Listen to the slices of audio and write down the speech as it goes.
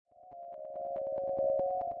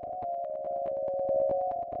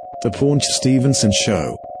The Paunch Stevenson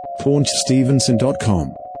Show.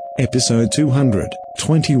 PaunchStevenson.com. Episode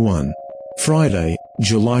 221. Friday,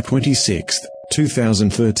 July 26th,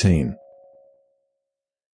 2013.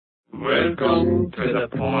 Welcome to the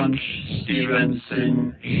Paunch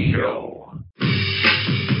Stevenson Show.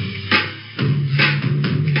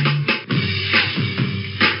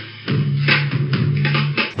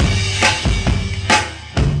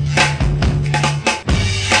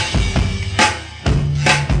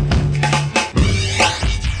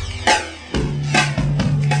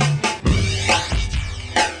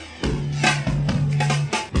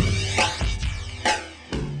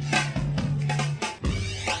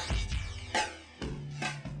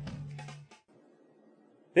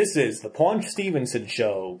 This is the Paunch Stevenson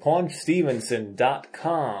Show,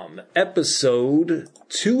 PaunchStevenson.com, episode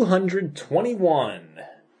 221.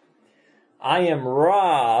 I am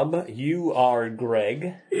Rob, you are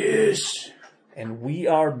Greg. Yes. And we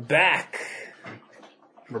are back.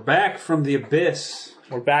 We're back from the abyss.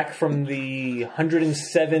 We're back from the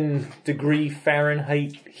 107 degree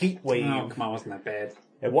Fahrenheit heat wave. Oh, come on, wasn't that bad?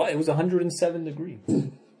 It was 107 degrees.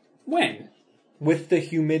 When? With the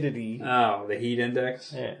humidity. Oh, the heat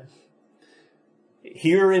index? Yeah.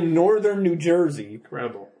 Here in northern New Jersey.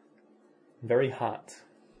 Incredible. Very hot.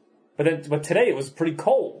 But today it was pretty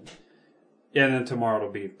cold. Yeah, and then tomorrow it'll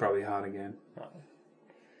be probably hot again.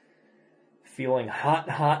 Feeling hot,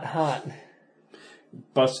 hot, hot.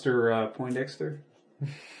 Buster Poindexter? I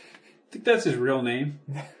think that's his real name.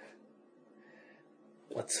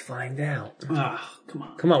 Let's find out. Ah, come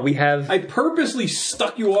on. Come on, we have... I purposely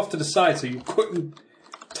stuck you off to the side so you couldn't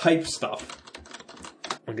type stuff.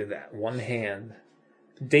 Look at that. One hand.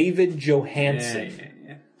 David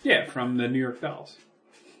Johansen. Yeah, from the New York Dolls.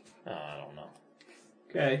 I don't know.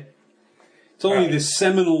 Okay. It's only the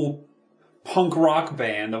seminal punk rock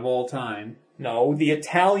band of all time. No, the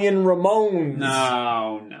Italian Ramones.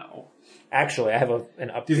 No. Actually, I have an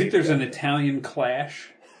update. Do you think there's an Italian Clash?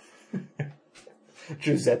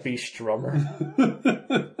 Giuseppe Strummer.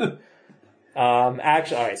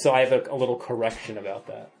 Actually, alright, so I have a little correction about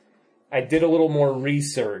that. I did a little more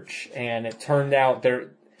research, and it turned out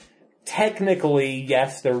technically,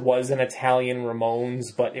 yes, there was an Italian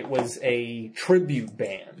Ramones, but it was a tribute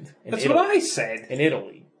band. That's what I said. In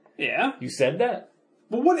Italy. Yeah. You said that?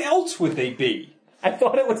 But what else would they be? I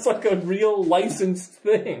thought it was like a real licensed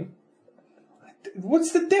thing.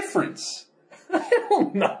 What's the difference? I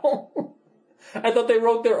don't know. I thought they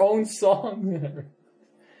wrote their own song.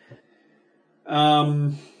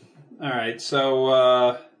 Alright,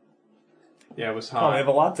 so, yeah, it was hot. Oh, we have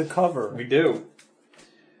a lot to cover. We do.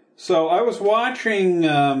 So, I was watching,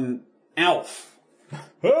 Alf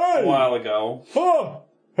a while ago. Huh!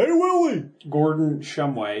 Hey, Willie! Gordon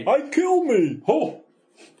Shumway. I'd kill me! Oh!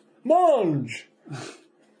 Mange!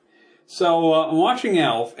 So, I'm watching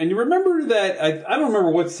Alf, and you remember that, I don't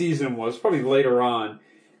remember what season it was, probably later on.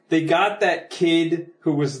 They got that kid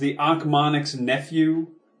who was the Achmonic's nephew.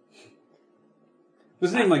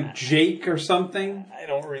 Was his name like Jake or something? I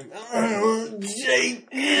don't remember. Jake!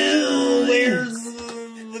 Where's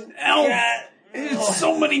the Alf? cat?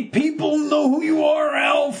 So many people know who you are,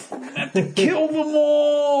 Alf. I have to kill them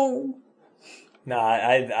all. No,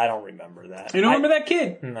 I don't remember that. You don't remember that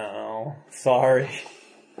kid? No. Sorry.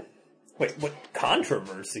 Wait, what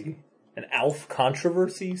controversy? An Alf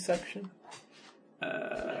controversy section?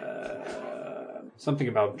 Something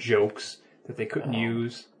about jokes that they couldn't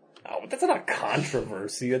use. Oh, but that's not a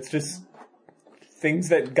controversy. That's just things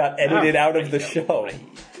that got edited out of the show.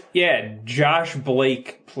 Yeah, Josh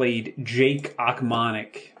Blake played Jake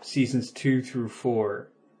Achmonic, seasons 2 through 4.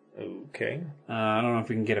 Okay. I don't know if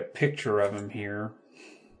we can get a picture of him here.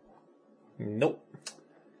 Nope.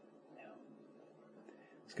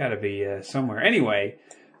 It's got to be somewhere. Anyway,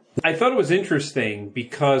 I thought it was interesting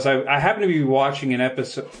because I happened to be watching an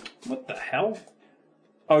episode... What the hell?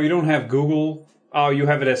 Oh, you don't have Google? Oh, you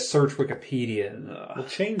have it as search Wikipedia. Ugh. We'll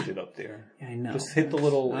change it up there. I know. Just hit the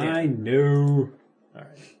little... I know. All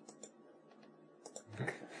right.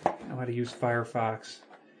 I know how to use Firefox.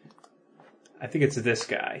 I think it's this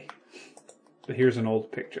guy. But here's an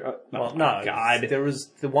old picture. Oh, Well, my no, God. there was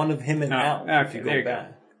the one of him and Al. Okay, If you there you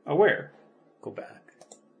back. go. Oh, where? Go back.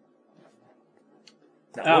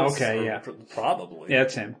 Oh, okay, yeah. Probably. Yeah,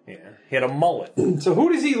 it's him. Yeah. He had a mullet. So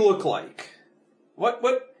who does he look like? What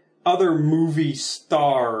other movie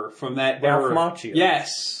star from that Ralph era? Macchio.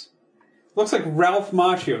 Yes. Looks like Ralph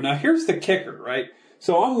Macchio. Now here's the kicker, right?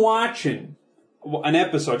 So I'm watching an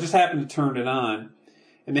episode, just happened to turn it on,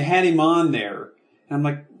 and they had him on there, and I'm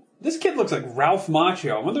like, this kid looks like Ralph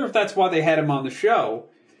Macchio. I wonder if that's why they had him on the show.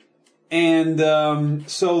 And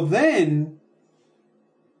so then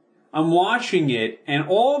I'm watching it, and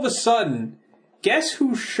all of a sudden, guess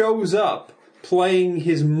who shows up playing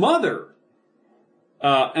his mother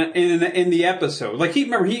in the episode? Like, he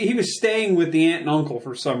was staying with the aunt and uncle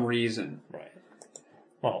for some reason. Right.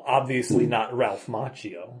 Well, obviously not Ralph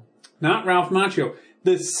Macchio. Not Ralph Macchio.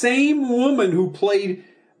 The same woman who played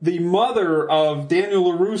the mother of Daniel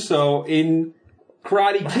LaRusso in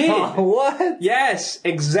Karate Kid. What? Yes,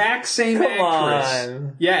 exact same Come actress.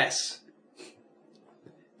 on. Yes.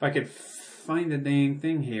 If I could find the dang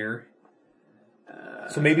thing here.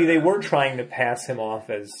 So maybe they were trying to pass him off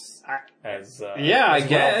as I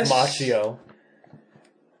guess. Ralph Macchio.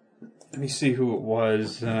 Let me see who it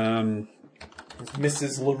was.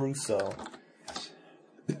 Mrs. LaRusso.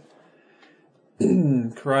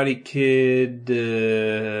 Karate Kid.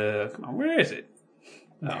 Come on, where is it?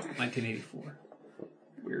 Oh, 1984.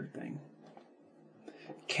 Weird thing.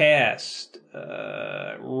 Cast.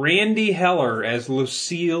 Randy Heller as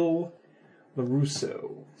Lucille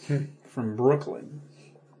LaRusso from Brooklyn.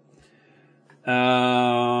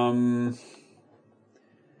 Oh,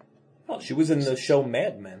 she was in the show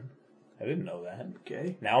Mad Men. I didn't know that.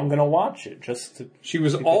 Okay. Now I'm gonna watch it just to. She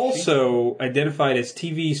was also identified as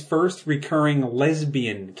TV's first recurring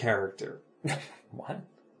lesbian character. What?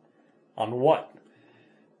 On what?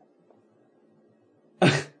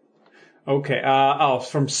 Okay.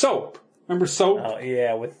 From Soap. Remember Soap? Oh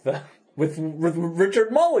yeah, with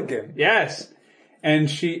Richard Mulligan. Yes.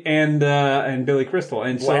 And she and Billy Crystal.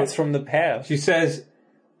 And Blast so from the past. she says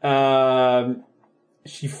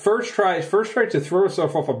she first tried to throw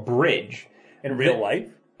herself off a bridge. In real life?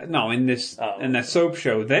 No, in that Soap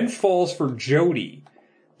show. Then falls for Jody,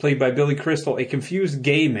 played by Billy Crystal, a confused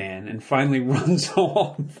gay man, and finally runs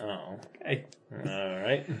off. Oh. Okay.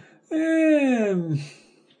 Alright.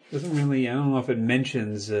 Doesn't really, I don't know if it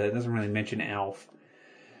mentions, it doesn't really mention Alf.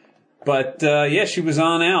 But, yeah, she was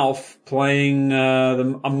on Alf, playing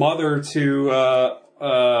a mother to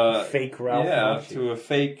Fake Ralph yeah, Macchio. to a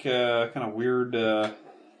fake, kind of weird,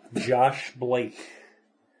 Josh Blake.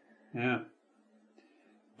 yeah.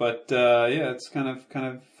 But, yeah, it's kind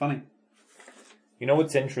of funny. You know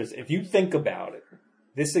what's interesting? If you think about it,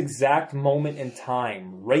 this exact moment in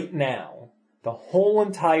time, right now, the whole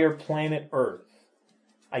entire planet Earth,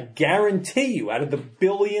 I guarantee you, out of the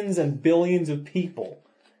billions and billions of people,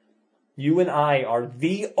 you and I are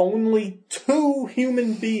the only two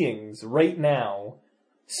human beings right now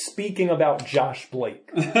speaking about Josh Blake.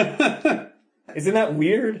 Isn't that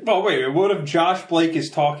weird? Oh, wait, what if Josh Blake is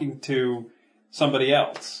talking to somebody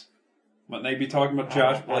else? Wouldn't they be talking about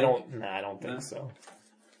Josh Blake? I don't think so.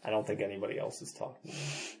 I don't think anybody else is talking.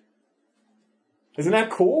 Isn't that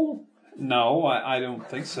cool? No, I don't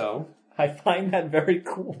think so. I find that very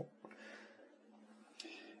cool.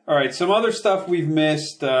 All right, some other stuff we've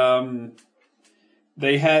missed.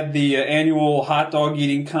 They had the annual hot dog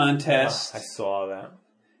eating contest. I saw that.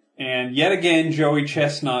 And yet again, Joey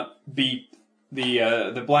Chestnut beat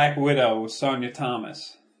the Black Widow, Sonia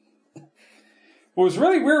Thomas. What was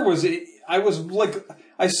really weird was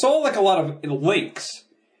I saw like a lot of links,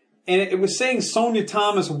 and it was saying Sonia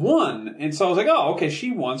Thomas won, and so I was like, oh, okay,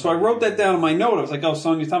 she won. So I wrote that down in my note. I was like, oh,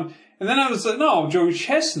 Sonia Thomas, and then I was like, no, Joey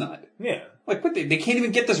Chestnut. Yeah. Like, what? They can't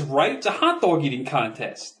even get this right. It's a hot dog eating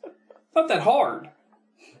contest. It's not that hard.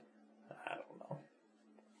 I don't know.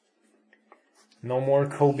 No more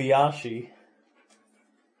Kobayashi.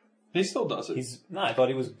 He still does it. I thought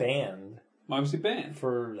he was banned. Why was he banned?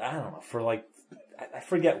 I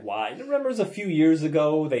forget why. Remember, it was a few years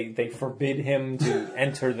ago, they forbid him to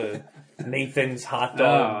enter the Nathan's hot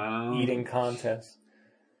dog eating contest.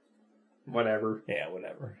 Whatever. Yeah,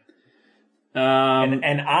 whatever.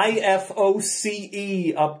 An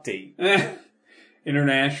IFOCE update.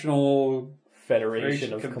 International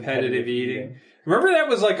Federation of Competitive Eating. Remember that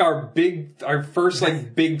was like our first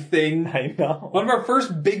like big thing? I know. One of our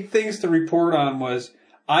first big things to report on was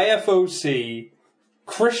IFOC,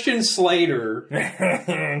 Christian Slater.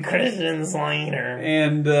 Christian Slater.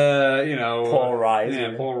 And, Paul Reiser.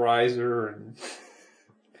 Yeah, Paul Reiser. And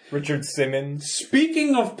Richard Simmons.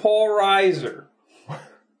 Speaking of Paul Reiser,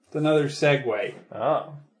 it's another segue.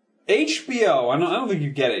 Oh. HBO. I don't think you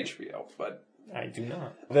get HBO, but I do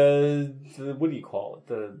not. The what do you call it?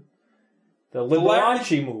 The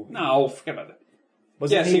Liberace movie. No, forget about it.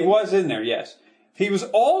 Wasn't he was in there, yes. He was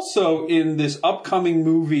also in this upcoming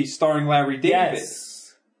movie starring Larry David. Yes.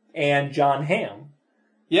 And John Hamm.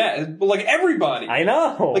 Yeah, like everybody. I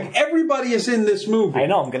know. Like everybody is in this movie. I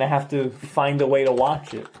know. I'm going to have to find a way to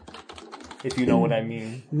watch it. If you know what I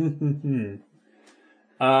mean.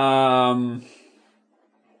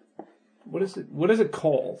 What is it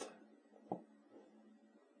called?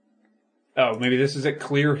 Oh, maybe this is a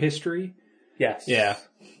Clear History? Yes. Yeah.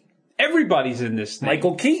 Everybody's in this thing.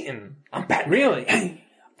 Michael Keaton. I'm Batman. Really?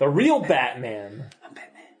 The real Batman. I'm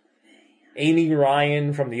Batman. Amy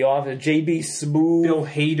Ryan from The Office. J.B. Smoove. Bill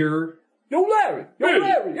Hader. Yo, Larry. Hey,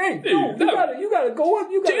 Larry. Hey, yo, no. you gotta go up.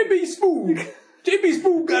 J.B. Smoove. J.B.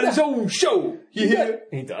 Smoove got his own show. You hear?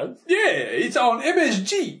 He does? Yeah, it's on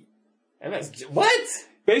MSG. What?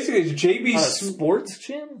 Basically, it's J.B. On a Smoove. sports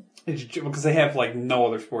gym? Because they have, like, no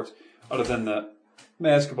other sports other than the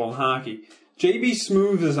basketball and hockey. J.B.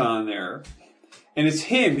 Smoove is on there. And it's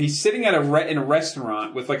him. He's sitting at in a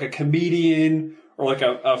restaurant with, like, a comedian or, like,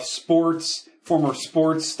 a former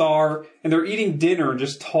sports star. And they're eating dinner and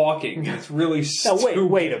just talking. It's really No, stupid.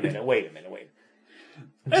 wait a minute.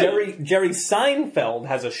 Jerry Seinfeld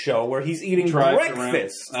has a show where he's eating Drives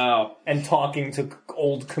breakfast around. Oh. and talking to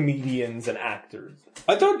old comedians and actors.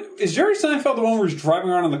 I thought, is Jerry Seinfeld the one where he's driving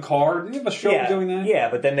around in the car? Did he have a show doing that? Yeah,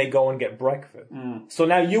 but then they go and get breakfast. So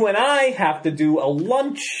now you and I have to do a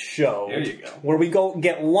lunch show. There you go. Where we go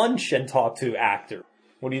get lunch and talk to actors.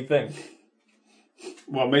 What do you think?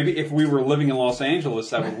 Well, maybe if we were living in Los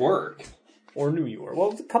Angeles, that would work. Or New York.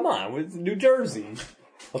 Well, come on, it's New Jersey.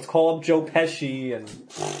 Let's call up Joe Pesci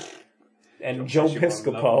and Joe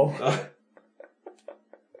Piscopo.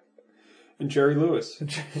 And Jerry Lewis.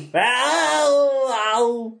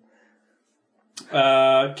 Ow!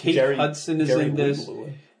 Kate Hudson is Jerry in this.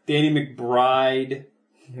 Lewis. Danny McBride.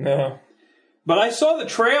 No. But I saw the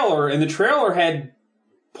trailer, and the trailer had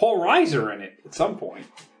Paul Reiser in it at some point.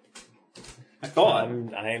 I thought.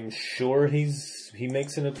 I'm sure he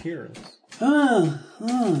makes an appearance.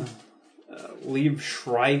 Liev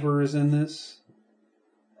Schreiber is in this.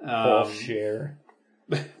 Paul Scheer.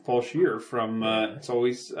 Paul Scheer from it's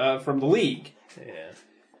always from the League. Yeah.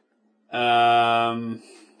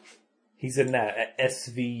 He's in that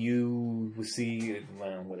SVU.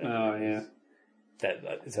 Whatever. Oh yeah.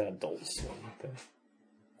 That is an Adult Swim thing.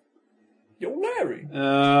 Yo, Larry.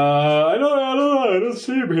 I don't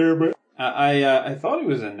see him here, but I thought he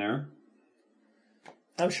was in there.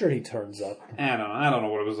 I'm sure he turns up. I don't know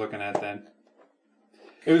what I was looking at then.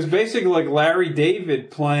 It was basically like Larry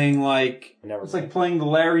David playing it's like playing the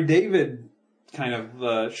Larry David kind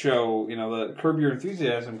of show, the Curb Your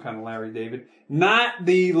Enthusiasm kind of Larry David. Not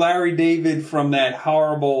the Larry David from that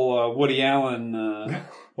horrible Woody Allen.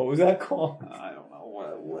 What was that called? I don't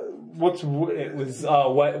know. It was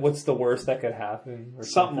what's the worst that could happen? Or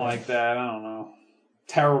something like that. I don't know.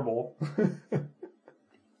 Terrible.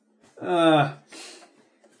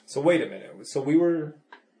 So wait a minute. So we were...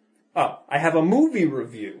 Oh, I have a movie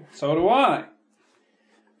review. So do I.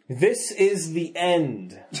 This is the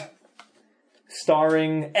End.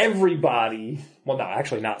 Starring everybody. Well, no,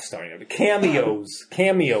 actually not starring everybody.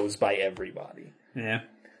 Cameos by everybody. Yeah.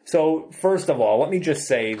 So, first of all, let me just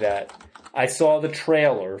say that I saw the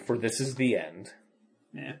trailer for This Is the End.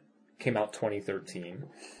 Yeah. Came out 2013.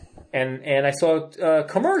 And I saw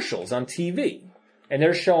commercials on TV. And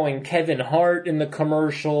they're showing Kevin Hart in the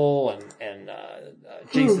commercial and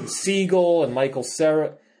Jason Segel and Michael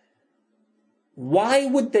Cera. Why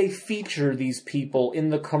would they feature these people in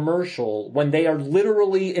the commercial when they are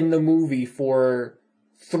literally in the movie for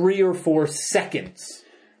 3 or 4 seconds?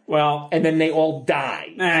 Well, and then they all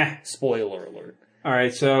die. Spoiler alert. All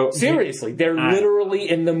right, so seriously, they're literally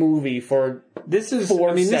in the movie for 4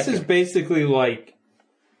 seconds. This is basically like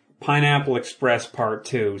Pineapple Express Part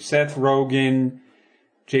 2. Seth Rogen,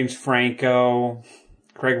 James Franco,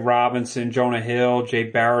 Craig Robinson, Jonah Hill, Jay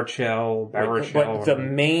Baruchel, but the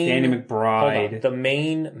main Danny McBride, the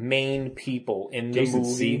main people in the Jason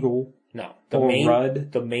movie. Segel, No, Paul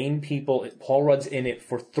Rudd. The main people. Paul Rudd's in it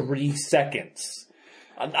for 3 seconds.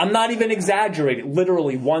 I'm not even exaggerating.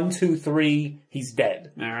 Literally 1, 2, 3. He's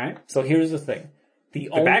dead. All right. So here's the thing: the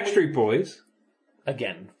Backstreet Boys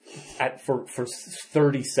again for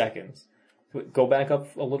 30 seconds. Go back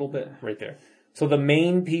up a little bit, right there. So the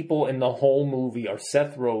main people in the whole movie are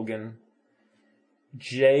Seth Rogen,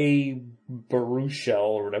 Jay Baruchel,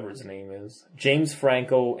 or whatever his name is, James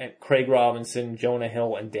Franco, and Craig Robinson, Jonah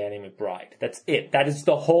Hill, and Danny McBride. That's it. That is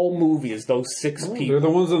the whole movie, is those 6 people. They're the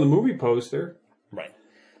ones on the movie poster. Right.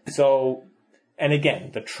 So, and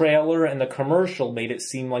again, the trailer and the commercial made it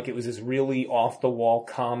seem like it was this really off-the-wall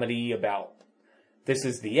comedy about This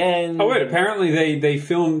Is the End. Oh wait, apparently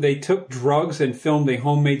they took drugs and filmed a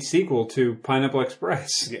homemade sequel to Pineapple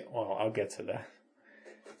Express. Yeah, well, I'll get to that.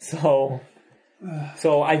 So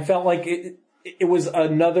I felt like it was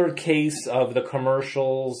another case of the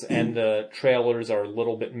commercials and the trailers are a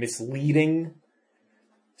little bit misleading.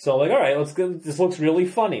 So like, all right, let's go. This looks really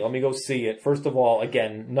funny. Let me go see it. First of all,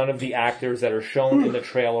 again, none of the actors that are shown in the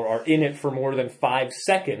trailer are in it for more than 5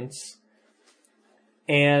 seconds.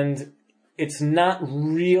 And it's not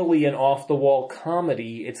really an off-the-wall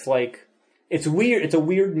comedy. It's like, it's weird. It's a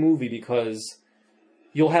weird movie because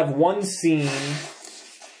you'll have one scene,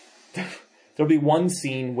 there'll be one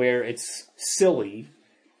scene where it's silly,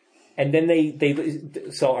 and then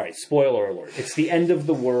so, alright, spoiler alert. It's the end of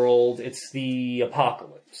the world. It's the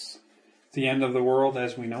apocalypse. The end of the world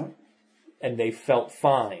as we know it. And they felt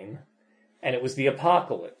fine. And it was the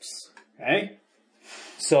apocalypse. Okay.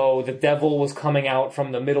 So the devil was coming out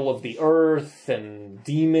from the middle of the earth, and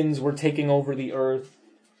demons were taking over the earth.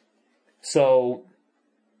 So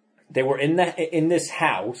they were in this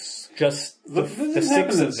house, just the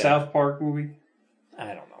six of them. South Park movie? I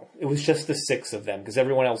don't know. It was just the six of them, because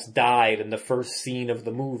everyone else died in the first scene of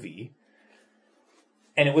the movie.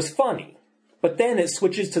 And it was funny. But then it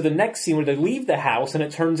switches to the next scene where they leave the house, and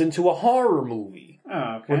it turns into a horror movie.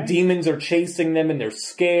 Oh, okay. Where demons are chasing them and they're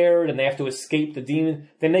scared and they have to escape the demon.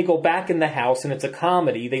 Then they go back in the house and it's a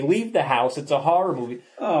comedy. They leave the house, it's a horror movie.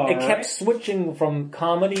 It kept switching from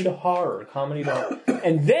comedy to horror,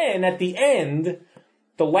 And then at the end,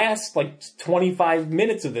 the last 25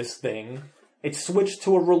 minutes of this thing, it switched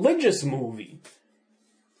to a religious movie.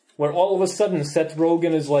 Where all of a sudden Seth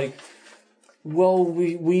Rogen is like, well,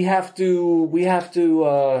 we have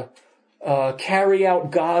to carry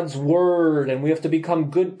out God's word, and we have to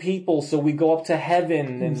become good people, so we go up to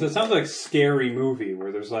heaven. And so it sounds like a scary movie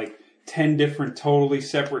where there's 10 different totally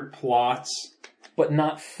separate plots. But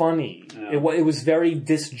not funny. No. It was very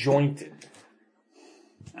disjointed.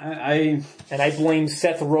 And I blame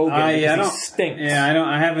Seth Rogen because he stinks. Yeah,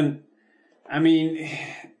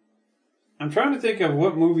 I'm trying to think of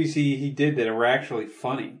what movies he did that were actually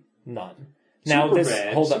funny. None.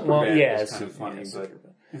 Superbad. Hold on. Well, yeah, it's kind of funny, but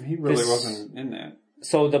he really wasn't in that.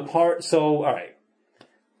 So alright.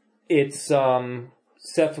 It's,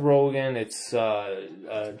 Seth Rogen, it's,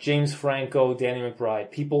 James Franco, Danny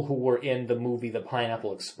McBride, people who were in the movie The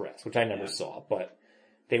Pineapple Express, which I never saw, but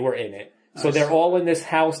they were in it. So they're all in this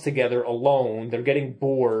house together alone. They're getting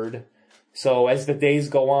bored. So as the days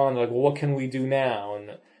go on, they're like, well, what can we do now?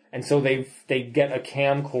 And so they get a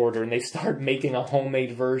camcorder and they start making a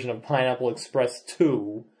homemade version of Pineapple Express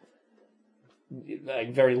 2.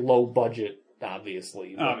 Very low budget,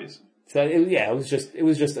 obviously. Obviously. So it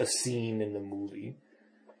was just a scene in the movie.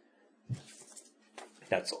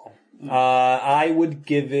 That's all. I wouldn't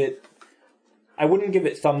give it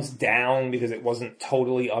thumbs down because it wasn't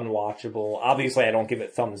totally unwatchable. Obviously, I don't give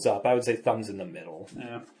it thumbs up. I would say thumbs in the middle.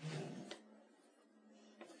 Yeah.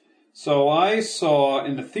 So I saw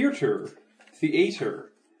in the theater,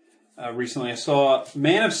 recently I saw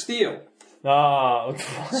Man of Steel.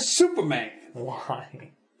 Superman.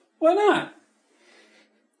 Why? Why not?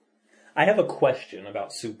 I have a question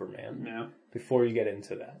about Superman. Yeah. Before you get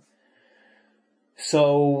into that.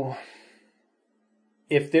 So,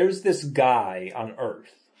 if there's this guy on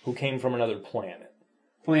Earth who came from another planet.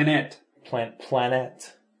 Planet.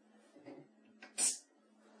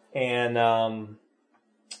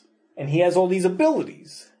 And he has all these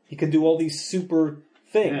abilities. He can do all these super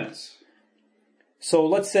things. Yes. So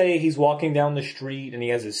let's say he's walking down the street and he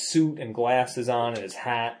has his suit and glasses on and his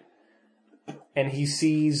hat. And he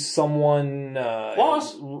sees someone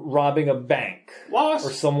robbing a bank. Or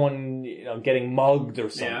someone getting mugged or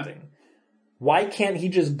something. Yeah. Why can't he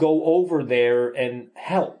just go over there and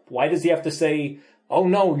help? Why does he have to say, oh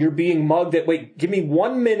no, you're being mugged. Wait, give me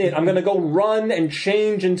 1 minute. I'm going to go run and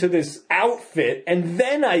change into this outfit and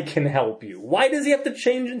then I can help you. Why does he have to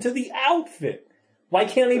change into the outfit? Why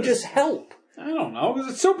can't he just help? I don't know.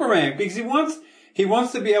 Because it's Superman. Because he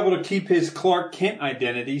wants to be able to keep his Clark Kent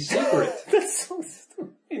identity secret. That's so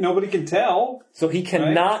stupid. Nobody can tell. So he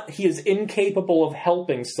cannot, right? He is incapable of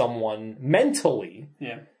helping someone mentally.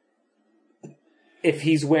 Yeah. If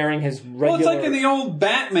he's wearing his regular... Well, it's like in the old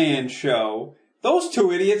Batman show. Those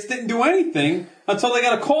two idiots didn't do anything until they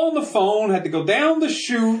got a call on the phone, had to go down the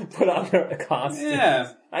chute. Put on their costume.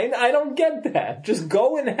 Yeah. I don't get that. Just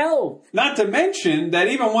go and help. Not to mention that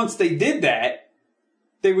even once they did that,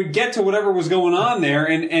 they would get to whatever was going on there,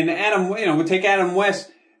 and Adam, would take Adam West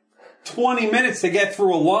 20 minutes to get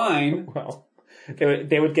through a line. Well,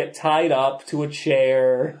 they would get tied up to a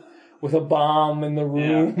chair with a bomb in the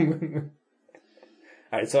room. Yeah.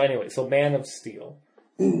 All right, so anyway, Man of Steel.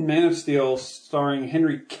 Man of Steel, starring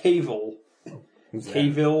Henry Cavill.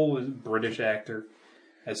 Cavill was a British actor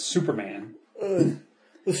as Superman.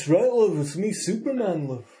 That's right, love. It's me, Superman,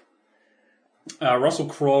 love. Russell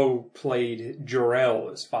Crowe played Jor-El,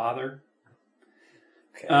 his father.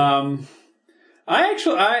 Okay.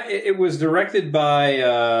 It was directed by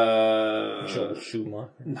Joel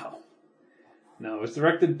Schumacher. No, No, it was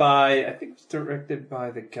directed by, I think it was directed by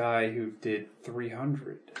the guy who did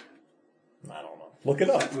 300. I don't know. Look it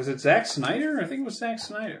up. Was it Zack Snyder? I think it was Zack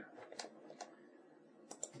Snyder.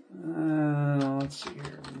 Let's see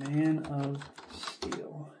here. Man of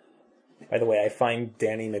Steel. By the way, I find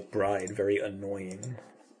Danny McBride very annoying.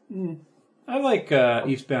 I like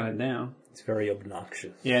Eastbound and Down. It's very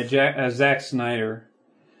obnoxious. Yeah, Zack Snyder.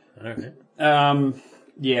 All right.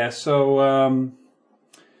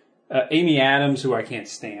 Amy Adams, who I can't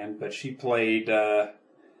stand, but she played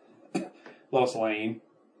Lois Lane.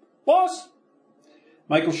 Lois!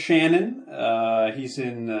 Michael Shannon, he's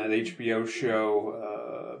in the HBO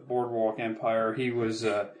show Boardwalk Empire. He was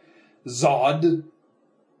Zod.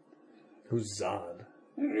 Who's Zod?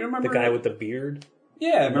 You remember The guy with the beard?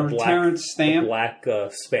 Yeah, remember Terrence Stamp? The black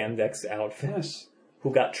spandex outfit. Yes.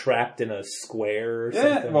 Who got trapped in a square or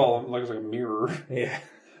Yeah, something? well, it looks like a mirror. Yeah.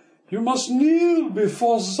 You must kneel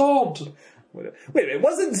before Zod. Wait a minute,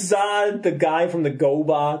 wasn't Zod the guy from the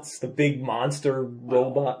GoBots? The big monster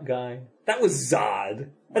robot guy? That was Zod.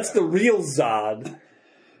 That's the real Zod.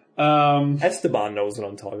 Esteban knows what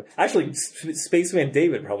I'm talking about. Actually, Spaceman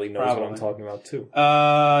David probably knows what I'm talking about, too.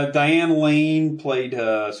 Diane Lane played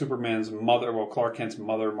Superman's mother, Clark Kent's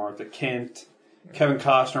mother, Martha Kent. Kevin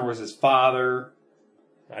Costner was his father.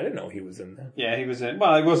 I didn't know he was in that. Yeah, he was in.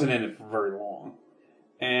 Well, he wasn't in it for very long.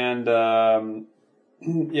 And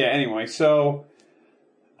anyway, so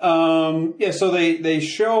so they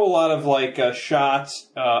show a lot of like shots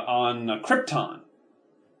on Krypton.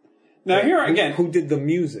 Now here again, who did the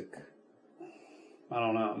music? I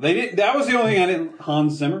don't know. They did. That was the only thing I didn't.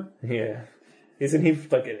 Hans Zimmer. Yeah, isn't he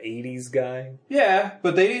like an '80s guy? Yeah,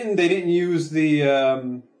 but they didn't. They didn't use the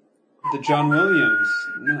John Williams.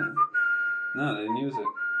 No, they didn't use it.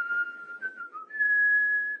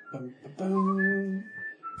 Bum, bum,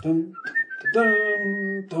 dum,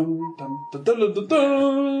 dum, dum, dum, dum,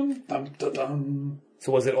 dum, dum, dum.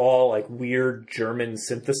 So was it all like weird German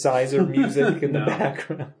synthesizer music in the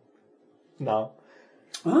background? No.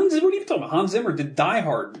 What are you talking about? Hans Zimmer did Die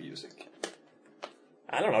Hard music.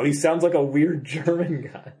 I don't know. He sounds like a weird German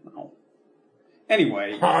guy. No.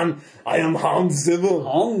 Anyway. I am Hans Zimmer.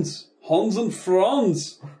 Hans and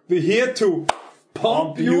Franz. We're here to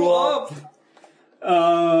pump you up.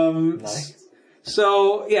 Nice.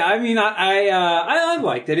 So, yeah, I mean, I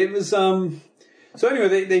liked it. It was, so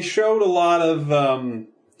anyway, they showed a lot of,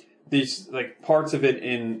 these, like, parts of it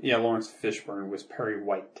in, Lawrence Fishburne was Perry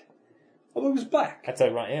White. Although he was black. That's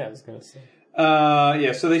ironic. Yeah, I was going to say.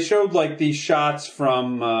 So they showed, like, these shots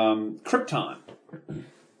from, Krypton.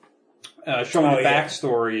 Showing the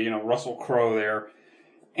backstory, Russell Crowe there.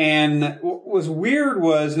 And what was weird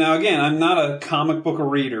was, now again, I'm not a comic book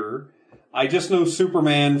reader. I just know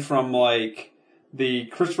Superman from, like, the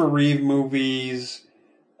Christopher Reeve movies,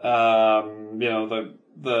 the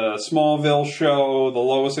Smallville show, the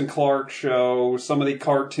Lois and Clark show, some of the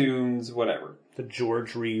cartoons, whatever. The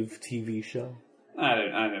George Reeve TV show. I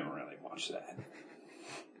didn't really watch that.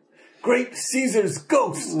 Great Caesar's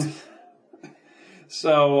Ghost!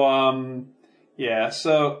 So,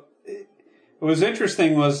 so what was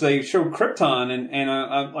interesting was they showed Krypton and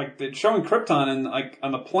like showing Krypton and like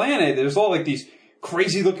on the planet, there's all like these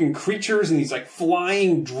crazy looking creatures and these like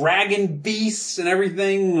flying dragon beasts and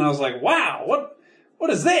everything. And I was like, wow, what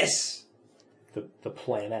is this? The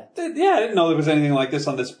planet. Yeah, I didn't know there was anything like this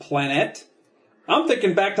on this planet. I'm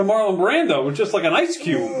thinking back to Marlon Brando with just like an ice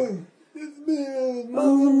cube. I'm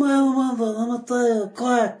gonna tell you,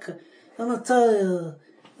 Clark. I'm gonna tell you,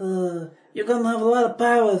 you're gonna have a lot of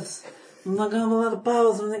powers. I'm not gonna have a lot of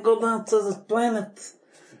powers when they go down to this planet.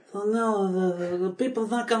 So no, the people's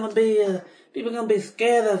not gonna be, people are gonna be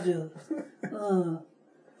scared of you.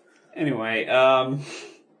 Anyway,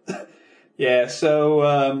 so,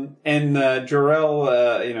 and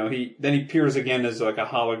Jor-El, he appears again as like a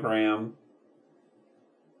hologram.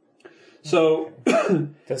 So,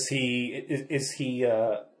 is he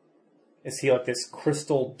like this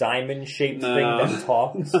crystal diamond shaped thing that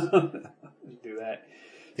talks? Do that.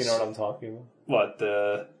 Do you know what I'm talking about? What,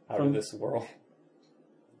 Out of this world.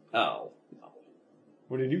 Oh. No.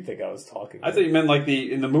 What did you think I was talking about? I thought you meant like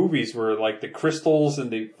in the movies where like the crystals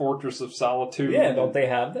in the Fortress of Solitude. Yeah, don't they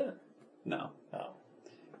have that? No. Oh.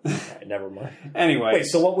 Alright, never mind. Anyway. Wait,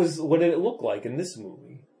 so what did it look like in this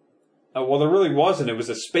movie? Well, there really wasn't. It was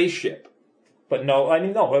a spaceship. But no, I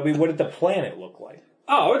mean, what did the planet look like?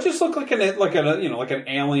 Oh, it just looked like an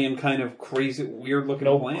alien kind of crazy, weird looking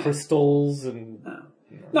planet. No crystals and...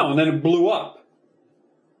 No, and then it blew up.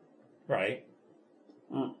 Right.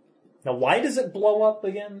 Mm. Now, why does it blow up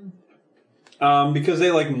again? Because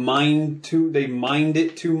they mined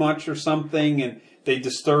it too much or something, and they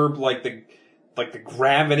disturbed like like the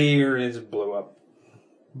gravity, or it just blew up.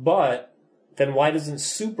 But then why doesn't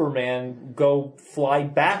Superman go fly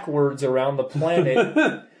backwards around the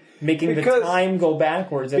planet, making the time go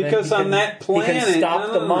backwards? And because on that planet, he can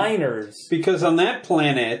stop the miners. Because on that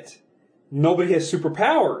planet, nobody has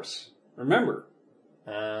superpowers. Remember?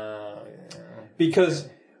 Because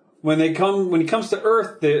when he comes to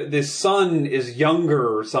Earth, the sun is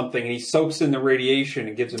younger or something, and he soaks in the radiation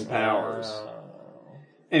and gives him powers.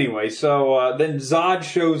 Anyway, so then Zod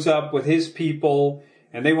shows up with his people,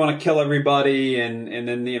 and they want to kill everybody, and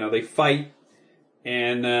then they fight.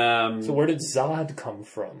 And so where did Zod come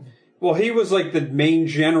from? Well, he was like the main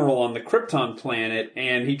general on the Krypton planet,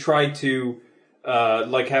 and he tried to have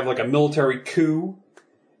like a military coup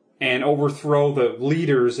and overthrow the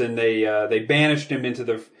leaders, and they banished him into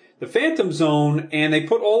the Phantom Zone, and they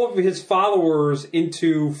put all of his followers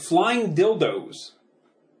into flying dildos.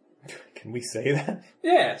 Can we say that?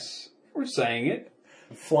 Yes, we're saying it.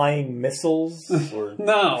 Flying missiles? Or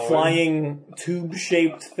no. Flying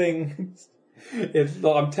tube-shaped things?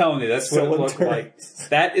 I'm telling you, that's what it looked like.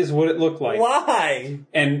 That is what it looked like. Why?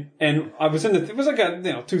 And I was it was like a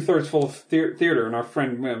 2/3 full of theater, and our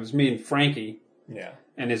friend, it was me and Frankie. Yeah.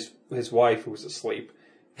 And his wife, who was asleep.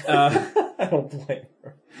 I don't blame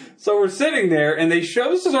her. So we're sitting there, and they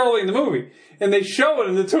show, this is early in the movie, and they show it,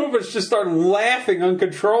 and the two of us just started laughing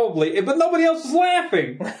uncontrollably, but nobody else was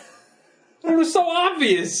laughing. It was so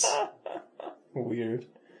obvious. Weird.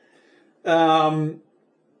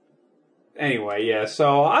 Anyway, yeah,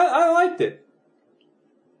 so I liked it.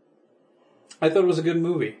 I thought it was a good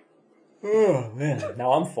movie. Oh, man.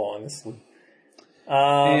 Now I'm falling asleep. Wait,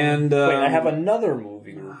 I have another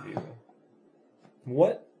movie review.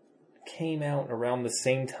 What came out around the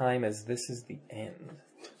same time as This Is the End?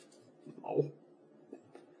 Oh.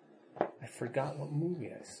 I forgot what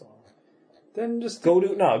movie I saw. Then just go to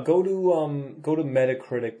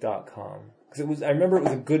Metacritic.com, because I remember it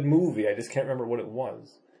was a good movie. I just can't remember what it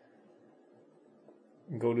was.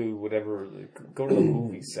 Go to the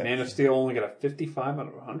movie section. Man of Steel only got a 55 out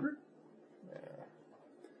of 100? Yeah.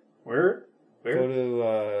 Where? Go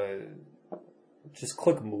to, just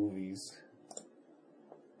click movies.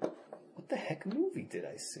 What the heck movie did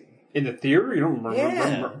I see? In the theater? You don't remember?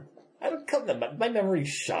 Yeah. I don't come to my memory's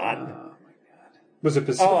shot. Oh, my God. Was it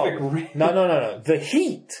Pacific Rim? No. The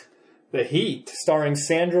Heat. The Heat. Starring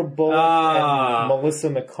Sandra Bullock and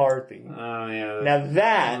Melissa McCarthy. Oh, yeah. Now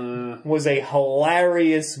that was a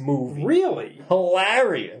hilarious movie. Really?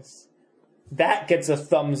 Hilarious. That gets a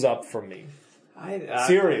thumbs up from me.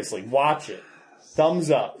 Seriously, watch it.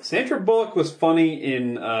 Thumbs up. Sandra Bullock was funny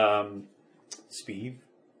in Speed?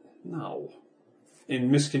 No.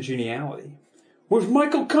 In Miss Congeniality. With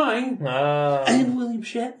Michael Caine. And William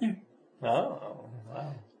Shatner. Oh,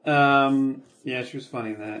 wow. Yeah, she was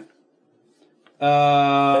funny in that.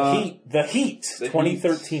 The Heat.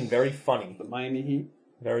 2013. Very funny. The Miami Heat.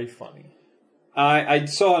 Very funny. I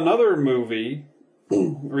saw another movie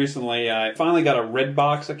recently. I finally got a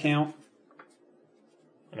Redbox account.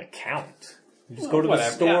 An account? You just go to the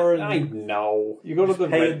store and... I know. You go to the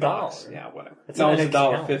pay Redbox. $1. Yeah, whatever. It's no, an it's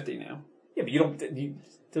account. $1.50 now. Yeah, but you don't...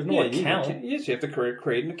 there's no account. Yes, you have to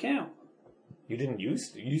create an account. You didn't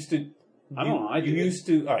used to. You used to... I don't know. You used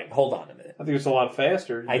to... All right, hold on a minute. I think it's a lot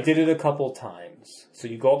faster. I did it a couple times. So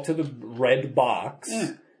you go up to the red box,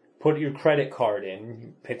 put your credit card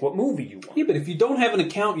in, pick what movie you want. Yeah, but if you don't have an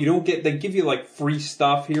account, you don't get... They give you, like, free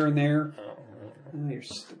stuff here and there. Oh, you're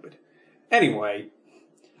stupid. Anyway,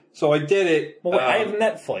 so I did it. Well, wait, I have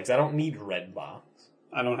Netflix. I don't need Redbox.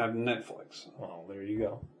 I don't have Netflix. Well, there you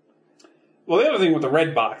go. Well, the other thing with the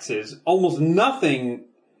Redbox is almost nothing...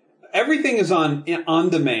 Everything is on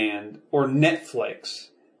demand or Netflix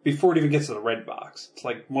before it even gets to the Redbox. It's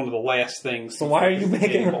like one of the last things. So why are you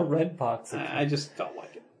making a Redbox account? I just felt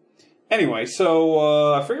like it. Anyway,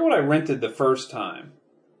 so I forget what I rented the first time.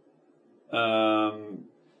 I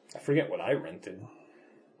forget what I rented.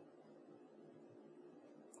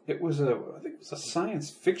 I think it was a science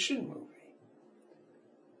fiction movie.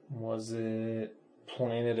 Was it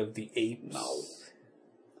Planet of the Apes? No.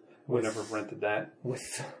 We never rented that.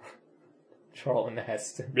 With Charlton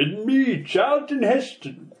Heston. And me, Charlton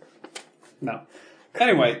Heston. No.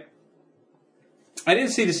 Anyway, I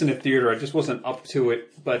didn't see this in the theater. I just wasn't up to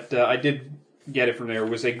it, but I did get it from there. It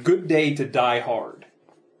was A Good Day to Die Hard.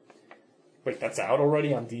 Wait, that's out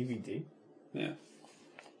already on DVD? Yeah.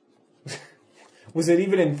 Was it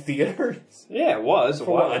even in theaters? Yeah, it was.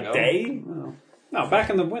 For while a ago. day? No, back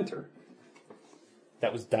in the winter.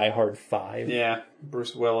 That was Die Hard 5? Yeah,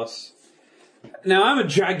 Bruce Willis. Now, I'm a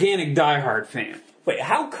gigantic Die Hard fan. Wait,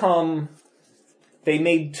 how come they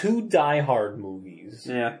made 2 Die Hard movies?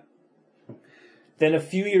 Yeah. Then a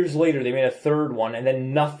few years later, they made a third one, and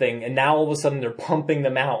then nothing, and now all of a sudden they're pumping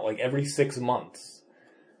them out like every 6 months.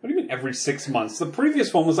 What do you mean every 6 months? The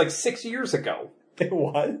previous one was like 6 years ago. It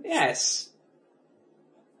was? Yes.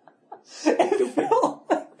 It felt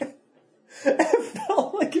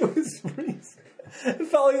like it was recent. It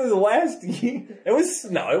felt like it was last year.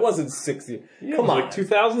 It wasn't 6 years. Yeah, Come it was on. like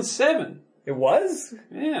 2007. It was?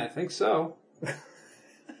 Yeah, I think so.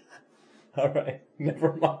 Alright,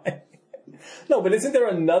 never mind. No, but isn't there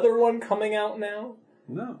another one coming out now?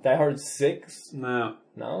 No. Die Hard 6? No.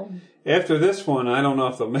 No? After this one, I don't know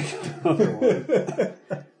if they'll make another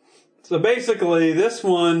one. So basically, this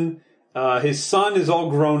one, his son is all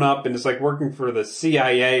grown up and is like working for the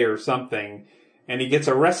CIA or something, and he gets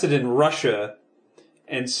arrested in Russia.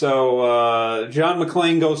 And so John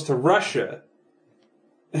McClane goes to Russia,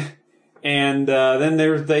 and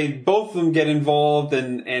then both of them get involved,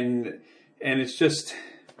 and it's just,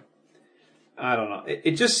 I don't know.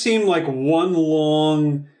 It just seemed like one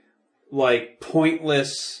long, like,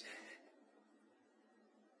 pointless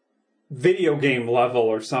video game level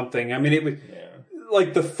or something. I mean, it was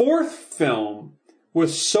like the fourth film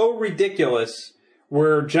was so ridiculous,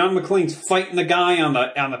 where John McClane's fighting the guy on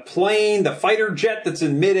the plane, the fighter jet that's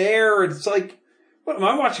in midair. It's like, what am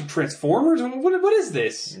I watching? Transformers? What is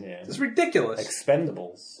this? Yeah. It's ridiculous.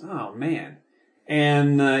 Expendables. Oh man.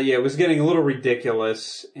 And it was getting a little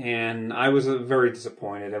ridiculous, and I was very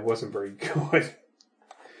disappointed. It wasn't very good.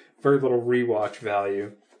 Very little rewatch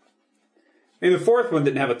value. I mean, the fourth one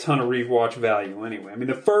didn't have a ton of rewatch value anyway. I mean,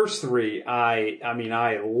 the first three, I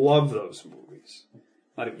love those movies.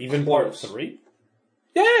 Not Even close. part 3?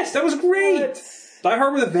 Yes, that was great. What? Die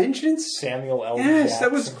Hard with a Vengeance. Samuel L. Yes, Jackson.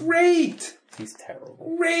 that was great. He's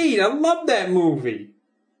terrible. Great, I love that movie.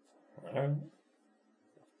 Alright.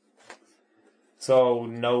 So,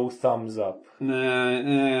 no thumbs up.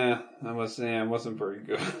 Nah, it wasn't very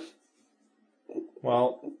good.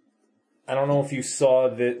 Well, I don't know if you saw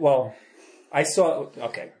the... Well, I saw...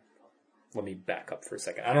 Okay. Let me back up for a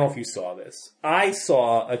second. I don't know if you saw this. I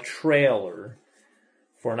saw a trailer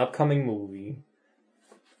for an upcoming movie,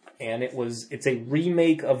 and it's a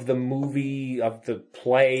remake of the movie, of the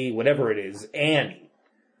play, whatever it is, Annie.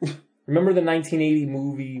 Remember the 1980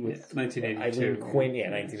 movie with 1982. Eileen Quinn? Yeah,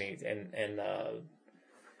 1980. And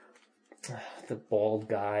the bald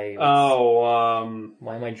guy. Oh,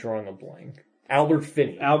 Why am I drawing a blank? Albert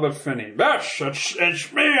Finney. Albert Finney. Yes,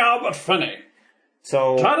 it's me, Albert Finney.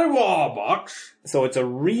 So Teddy Warbucks. So it's a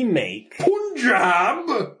remake.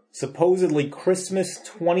 Punjab. Supposedly Christmas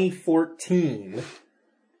 2014.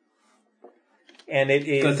 And it is...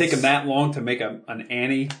 It's going to take him that long to make an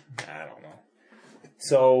Annie? I don't know.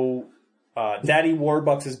 So, Daddy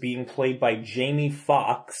Warbucks is being played by Jamie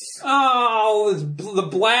Foxx. Oh, it's the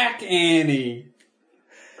Black Annie.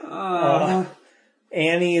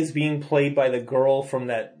 Annie is being played by the girl from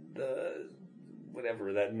that,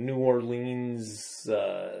 that New Orleans...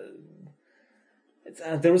 there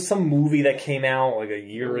was some movie that came out like a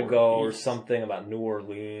year ago or something about New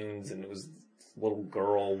Orleans, and it was this little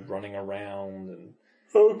girl running around, and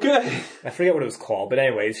Okay. I forget what it was called, but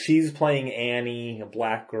anyways, she's playing Annie, a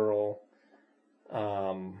black girl.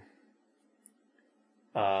 But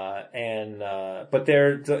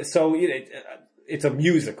it's a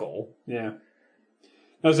musical. Yeah.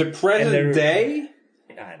 Now, is it President Day?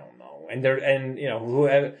 I don't know.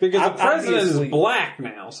 Whoever, Because the president is obviously- black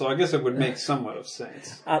now, so I guess it would make somewhat of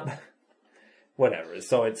sense. Whatever.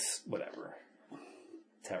 So it's whatever.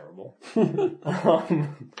 Terrible.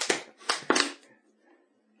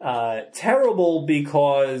 Terrible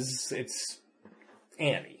because it's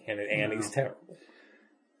Annie, and Annie's terrible.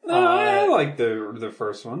 No, I like the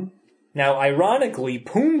first one. Now, ironically,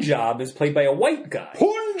 Punjab is played by a white guy.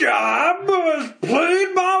 Punjab is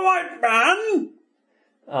played by a white man.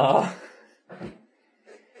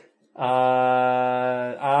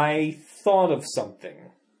 I thought of something.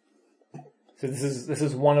 So this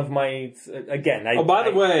is one of my again. By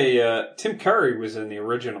the way, Tim Curry was in the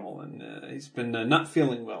original, and he's been not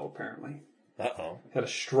feeling well apparently. Had a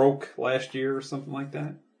stroke last year or something like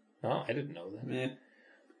that. Oh, I didn't know that.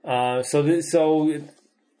 Yeah. So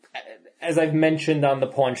as I've mentioned on the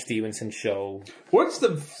Paunch Stevenson show, what's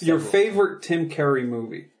your favorite Tim Curry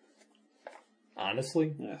movie?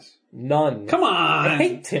 Honestly, yes, none. Come on, I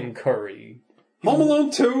hate Tim Curry. Home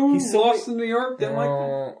Alone 2, He's so Lost in New York. Didn't like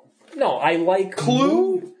that. No, I like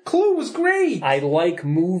Clue. Clue was great. I like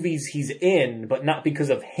movies he's in, but not because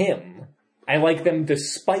of him. I like them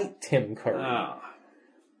despite Tim Curry.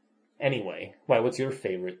 Anyway, what's your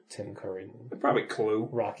favorite Tim Curry movie? Probably Clue.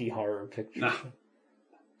 Rocky Horror Picture. Nah.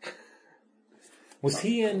 Was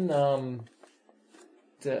he in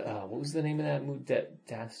what was the name of that movie?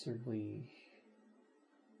 Dastardly.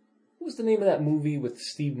 What was the name of that movie with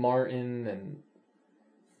Steve Martin and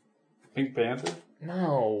Pink Panther?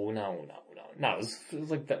 No. It was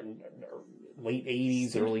like the late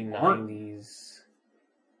 80s, early Martin? 90s.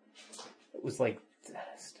 It was like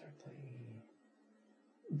Dastardly.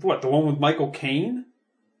 What, the one with Michael Caine?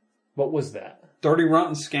 What was that? Dirty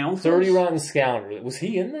Rotten Scoundrels? 30 Rotten Scoundrels. Was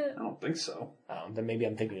he in that? I don't think so. Then maybe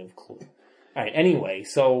I'm thinking of Clue. All right. Anyway,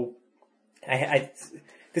 so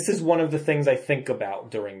this is one of the things I think about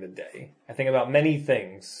during the day. I think about many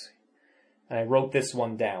things, and I wrote this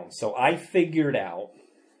one down. So I figured out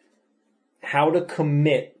how to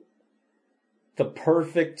commit the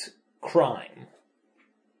perfect crime,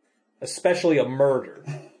 especially a murder.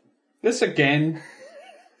 This again.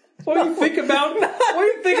 What do you think about? What do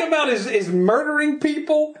you think about is murdering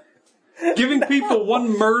people, giving people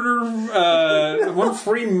one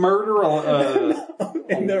free murder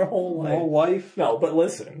In their whole life. whole life? No, but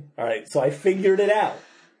listen. All right, so I figured it out.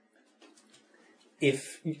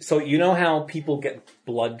 So you know how people get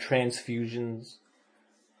blood transfusions,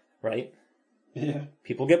 right? Yeah.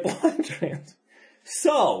 People get blood trans.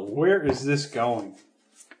 So Where is this going?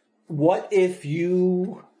 what if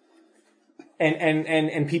you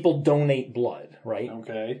and people donate blood, right?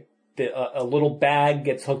 Okay. A little bag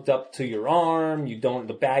gets hooked up to your arm.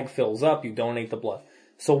 The bag fills up. You donate the blood.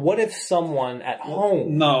 So what if someone at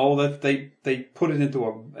home? No, that they put it into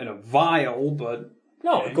a vial, but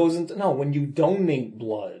No, it goes into when you donate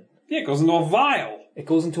blood, yeah, it goes into a vial. it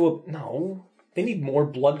goes into They need more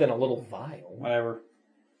blood than a little vial. Whatever.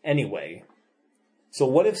 Anyway, so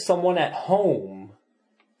what if someone at home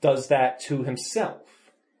does that to himself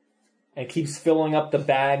and keeps filling up the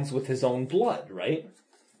bags with his own blood, right?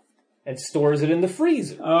 And stores it in the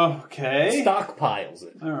freezer, Okay. stockpiles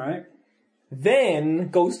it. All right. Then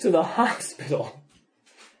goes to the hospital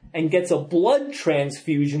and gets a blood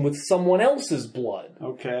transfusion with someone else's blood.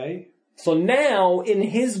 Okay. So now in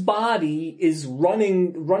his body is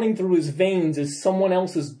running through his veins is someone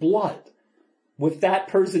else's blood with that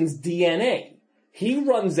person's DNA. He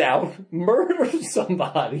runs out, murders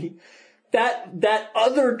somebody. That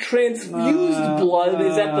other transfused blood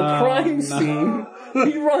is at the crime scene.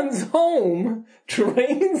 He runs home,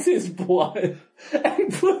 drains his blood,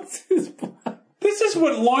 and puts his blood This is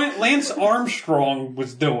what Lance Armstrong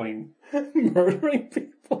was doing. murdering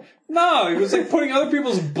people. No, he was like putting other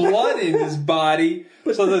people's blood in his body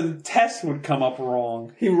so the test would come up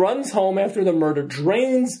wrong. He runs home after the murder,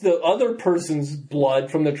 drains the other person's blood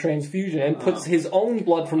from the transfusion, and puts his own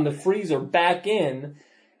blood from the freezer back in.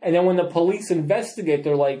 And then when the police investigate,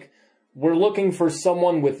 they're like, we're looking for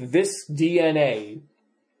someone with this DNA.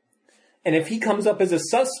 And if he comes up as a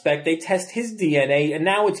suspect, they test his DNA, and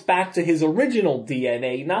now it's back to his original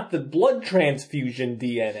DNA, not the blood transfusion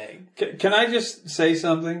DNA. Can I just say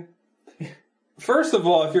something? First of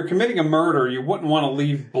all, if you're committing a murder, you wouldn't want to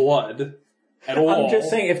leave blood at all. I'm just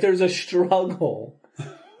saying, if there's a struggle,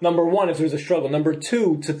 number one, if there's a struggle. Number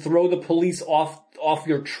two, to throw the police off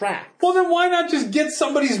your track. Well, then why not just get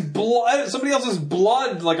somebody else's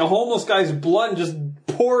blood, like a homeless guy's blood, and just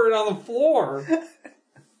pour it on the floor?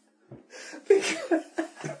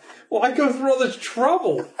 Why go through all this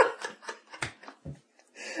trouble?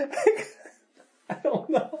 I don't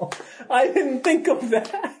know. I didn't think of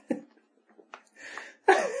that.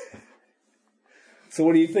 So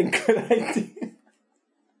what do you think good idea?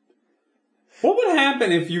 What would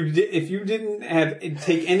happen if you didn't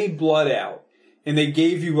take any blood out and they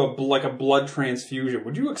gave you a blood transfusion?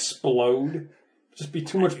 Would you explode? Just be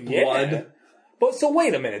too much blood? Yeah. But so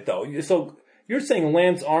wait a minute though. So you're saying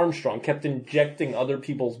Lance Armstrong kept injecting other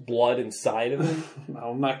people's blood inside of him?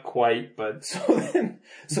 No, not quite, but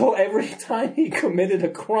So every time he committed a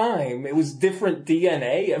crime, it was different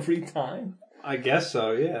DNA every time? I guess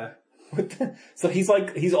so, yeah. So he's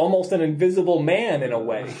almost an invisible man in a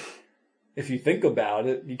way. If you think about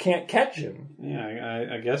it, you can't catch him. Yeah,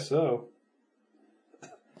 I guess so.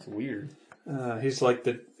 It's weird. He's like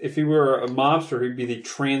if he were a mobster, he'd be the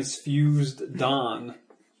transfused Don.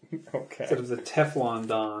 Okay. Instead of the Teflon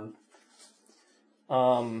Don.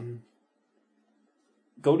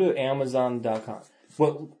 Go to Amazon.com.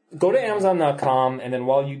 Well, go to Amazon.com, and then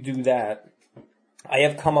while you do that, I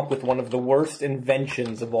have come up with one of the worst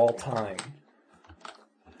inventions of all time.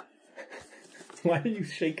 Why are you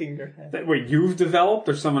shaking your head? Wait, you've developed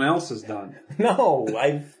or someone else has done? No,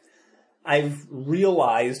 I've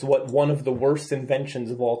realized what one of the worst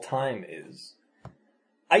inventions of all time is.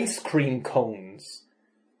 Ice cream cones.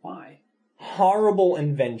 Why? Horrible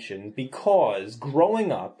invention, because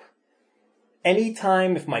growing up,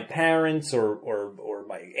 anytime if my parents or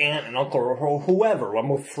my aunt and uncle or whoever, I'm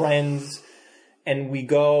with friends and we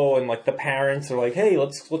go and like the parents are like, hey,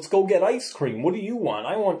 let's go get ice cream. What do you want?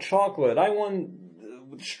 I want chocolate. I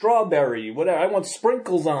want strawberry, whatever. I want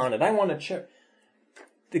sprinkles on it. I want a cherry.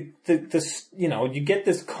 You get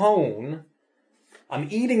this cone. I'm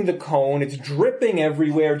eating the cone. It's dripping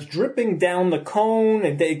everywhere. It's dripping down the cone.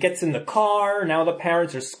 And it gets in the car. Now the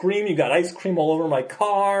parents are screaming. You got ice cream all over my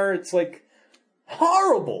car. It's like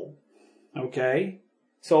horrible. Okay.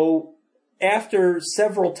 So after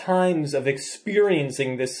several times of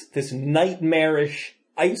experiencing this nightmarish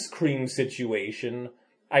ice cream situation,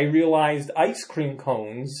 I realized ice cream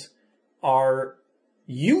cones are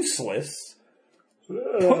useless.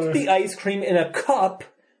 Put the ice cream in a cup.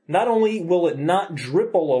 Not only will it not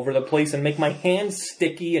drip all over the place and make my hands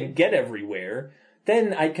sticky and get everywhere,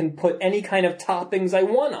 then I can put any kind of toppings I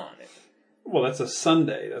want on it. Well, that's a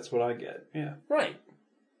sundae. That's what I get. Yeah. Right.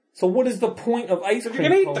 So what is the point of ice cream You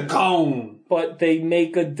can eat cones? the cone. But they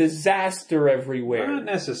make a disaster everywhere. Not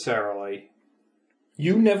necessarily.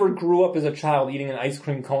 You never grew up as a child eating an ice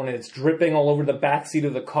cream cone and it's dripping all over the backseat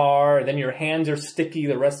of the car, and then your hands are sticky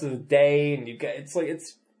the rest of the day, and it's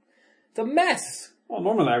a mess. Well,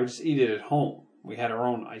 normally I would just eat it at home. We had our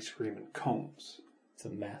own ice cream and cones. It's a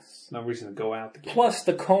mess. No reason to go out to get Plus,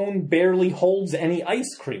 the cone barely holds any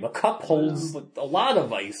ice cream. A cup holds a lot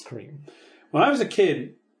of ice cream. When I was a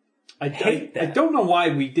kid, I hate that. I don't know why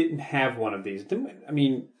we didn't have one of these. I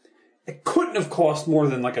mean, it couldn't have cost more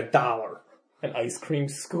than like $1. An ice cream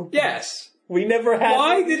scoop? Yes. We never had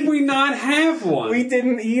Why one. did we not have one? We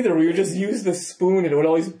didn't either. We would just use the spoon and it would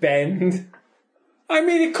always bend. I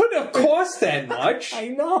mean, it couldn't have cost that much. I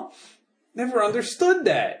know. Never understood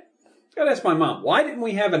that. Gotta ask my mom, why didn't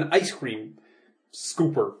we have an ice cream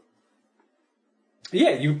scooper?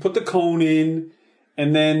 Yeah, you put the cone in,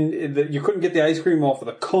 and then you couldn't get the ice cream off of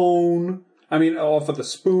the cone. Off of the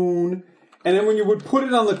spoon. And then when you would put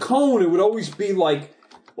it on the cone, it would always be like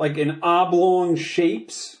in oblong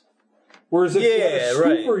shapes. Whereas if you had a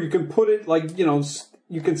scooper, you can put it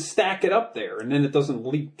you can stack it up there, and then it doesn't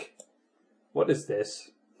leak. What is this?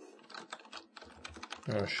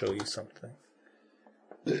 I'm going to show you something.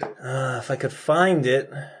 If I could find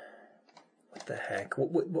it. What the heck?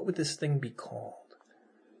 What would this thing be called?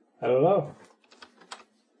 I don't know.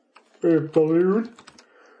 A balloon?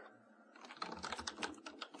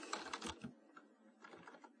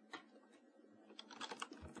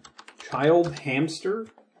 Child hamster?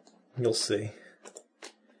 You'll see.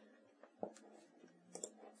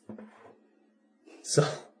 So,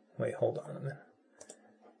 wait, hold on a minute.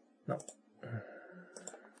 No.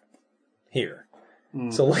 Here.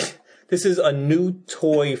 So look, this is a new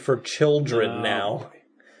toy for children now,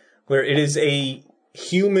 where it is a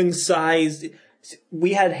human-sized.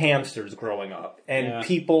 We had hamsters growing up, and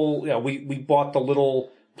people, we bought the little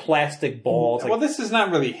plastic balls. Well, this is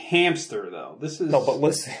not really hamster though. This is no, but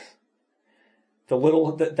listen,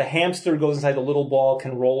 the hamster goes inside the little ball,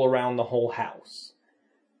 can roll around the whole house.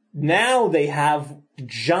 Now they have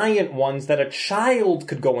giant ones that a child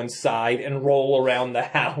could go inside and roll around the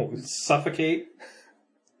house. Suffocate.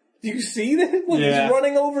 Do you see that? Look, Yeah. he's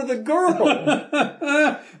running over the girl.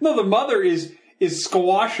 No, the mother is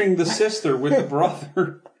squashing the sister with the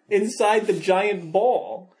brother. Inside the giant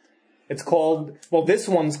ball. It's called, this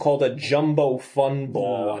one's called a Jumbo Fun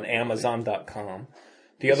Ball on Amazon.com.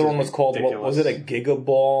 The other one was called, ridiculous. was it a Giga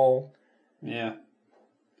Ball? Yeah.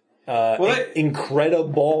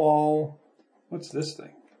 Incrediball. What's this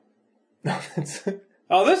thing? No, that's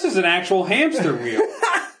Oh, this is an actual hamster wheel.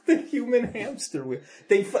 the human hamster wheel.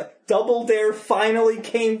 Double Dare finally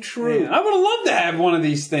came true. Man, I would have loved to have one of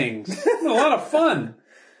these things. It's been a lot of fun.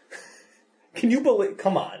 Can you believe,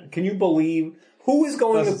 come on, can you believe, who is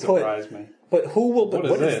going Doesn't to put, surprise me. but who will, What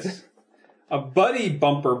is this? A buddy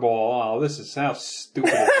bumper ball. Oh, this is how stupid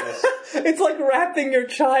is this. It's like wrapping your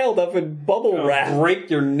child up in bubble wrap. Break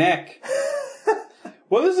your neck.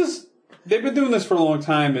 Well, they've been doing this for a long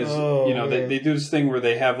time. They do this thing where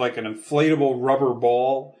they have like an inflatable rubber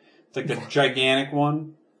ball. It's like the gigantic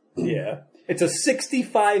one. Yeah. It's a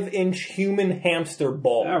 65-inch human hamster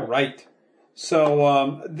ball. All right.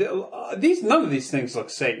 So none of these things look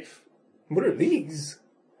safe. What are these?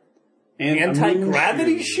 And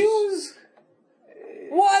Anti-gravity shoes?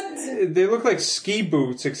 What? They look like ski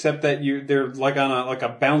boots, except that they're like on a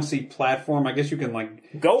bouncy platform. I guess you can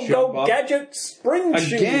Go jump up. gadget spring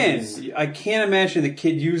shoes. Again, I can't imagine the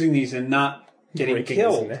kid using these and not getting Breaking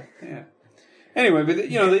killed. his neck. Yeah. Anyway, but they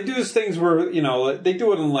do these things where they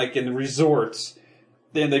do it in the resorts.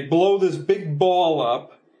 Then they blow this big ball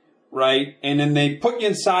up, right, and then they put you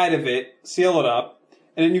inside of it, seal it up,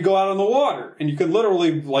 and then you go out on the water, and you can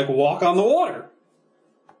literally like walk on the water.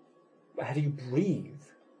 How do you breathe?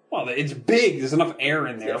 Well, it's big. There's enough air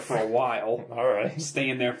in there for a while. All right.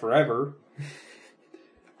 Staying there forever.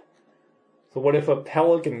 So what if a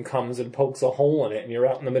pelican comes and pokes a hole in it, and you're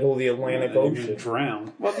out in the middle of the Atlantic You Ocean? just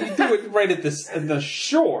drown. Well, you do it right at the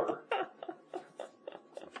shore.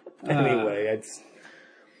 Anyway, it's...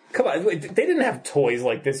 Come on, they didn't have toys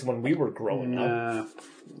like this when we were growing up.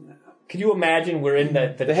 Can you imagine we're in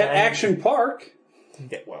the They had Action Park.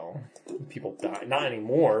 Yeah, well, people died. Not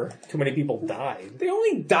anymore. Too many people died. They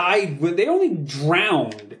only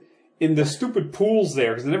drowned in the stupid pools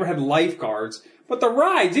there because they never had lifeguards. But the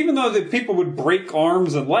rides, even though the people would break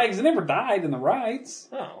arms and legs, they never died in the rides.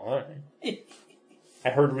 Oh, all right. I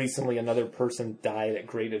heard recently another person died at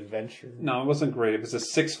Great Adventure. No, it wasn't great. It was a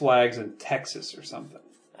Six Flags in Texas or something.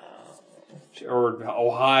 Or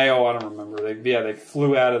Ohio, I don't remember. They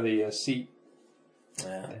flew out of the seat.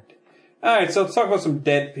 Yeah. All right, so let's talk about some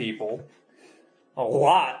dead people. A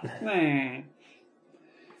lot. Nah.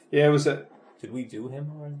 Yeah, it was a... Did we do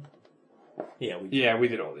him already? Yeah, we did. Yeah, we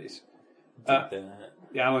did all these. That.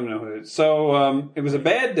 Yeah, I don't even know who it is. So, it was a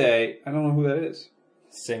bad day. I don't know who that is.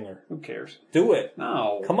 Singer. Who cares? Do it.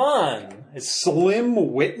 No. Come on. It's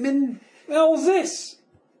Slim Whitman? What the hell is this?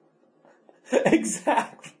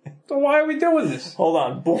 exactly. So why are we doing this? Hold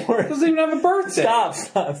on. Born. Doesn't even have a birthday.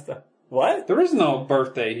 Stop. What? There is no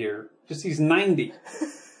birthday here. Just he's 90.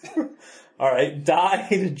 All right.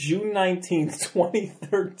 Died June 19th,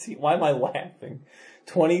 2013. Why am I laughing?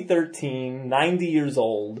 2013, 90 years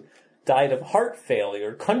old. Died of heart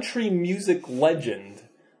failure. Country music legend.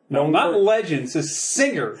 No, not legend. It's a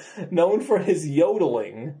singer. Known for his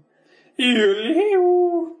yodeling.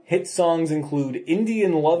 Hit songs include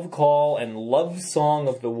Indian Love Call and Love Song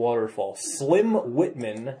of the Waterfall. Slim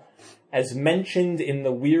Whitman, as mentioned in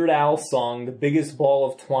the Weird Al song, The Biggest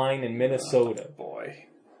Ball of Twine in Minnesota. Oh, boy.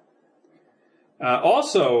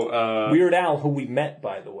 Also... Weird Al, who we met,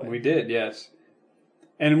 by the way. We did, yes.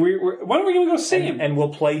 And when are we going to go see him? And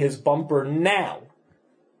we'll play his bumper now.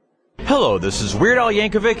 Hello, this is Weird Al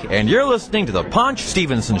Yankovic, and you're listening to The Ponch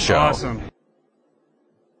Stevenson Show. Awesome.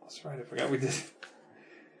 That's right, I forgot we did.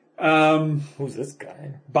 Who's this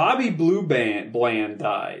guy? Bobby Blue Bland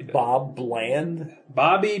died. Bob Bland?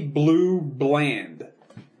 Bobby Blue Bland.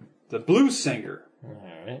 The blues singer.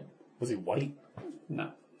 Alright. Was he white?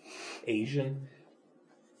 No. Asian?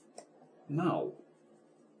 No.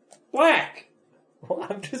 Black. Well,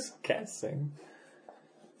 I'm just guessing.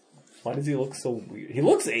 Why does he look so weird? He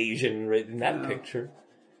looks Asian right in that picture.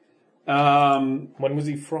 When was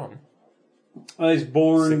he from? He's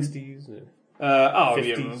born... 60s?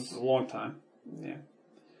 50s. A long time. Yeah.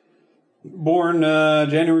 Born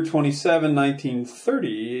January 27,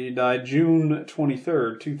 1930. He died June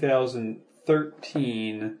 23rd,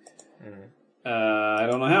 2013. I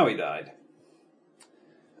don't know how he died.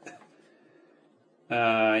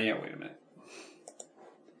 Yeah, wait a minute.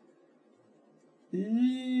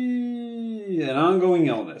 An ongoing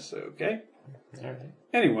illness, okay? All right.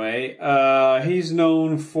 Anyway, he's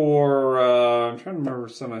known for, I'm trying to remember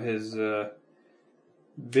some of his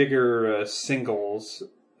bigger singles.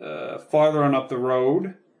 Farther On Up the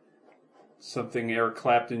Road, something Eric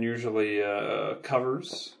Clapton usually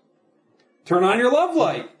covers. Turn On Your Love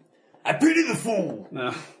Light. I pity the fool!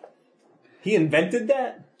 No. He invented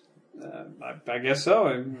that? I guess so.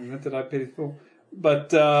 I invented I Pity the Fool.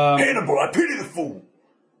 But, Hannibal, I pity the fool!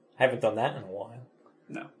 I haven't done that in a while.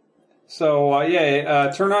 No. So,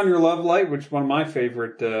 Turn On Your Love Light, which is one of my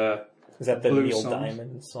favorite Is that the blues Neil songs.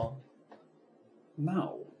 Diamond song?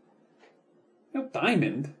 No. Neil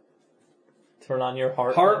Diamond? Turn on your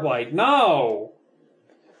heart. Heart Light. No!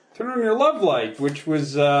 Turn On Your Love Light, which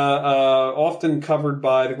was often covered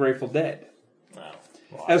by the Grateful Dead. Oh,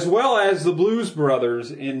 well, As well as the Blues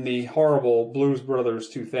Brothers in the horrible Blues Brothers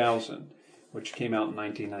 2000, which came out in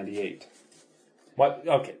 1998. what?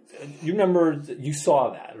 Okay, you remember, you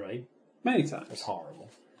saw that, right? Many It's times. horrible.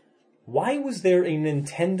 Why was there a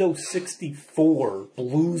Nintendo 64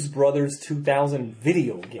 Blues Brothers 2000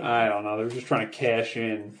 video game? I don't know. They were just trying to cash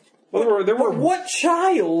in. Well, there were What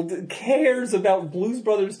child cares about Blues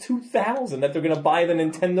Brothers 2000 that they're going to buy the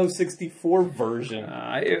Nintendo 64 version?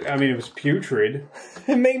 I mean, it was putrid.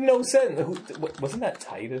 It made no sense. Wasn't that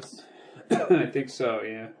Titus? I think so,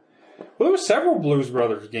 yeah. Well, there were several Blues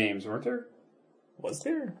Brothers games, weren't there? Was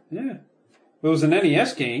there? Yeah. There was an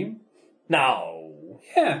NES game. No.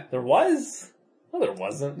 Yeah. There was? No, there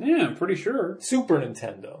wasn't. Yeah, I'm pretty sure. Super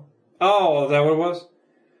Nintendo. Oh, is that what it was?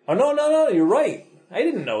 Oh, no, you're right. I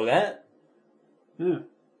didn't know that. Yeah.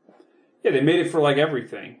 Yeah, they made it for, like,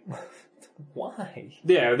 everything. Why?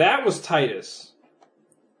 Yeah, that was Titus.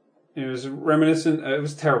 It was reminiscent. It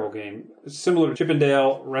was a terrible game. It's similar to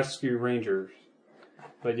Chippendale Rescue Rangers.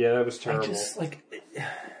 But yeah, that was terrible.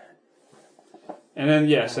 And then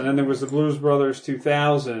there was the Blues Brothers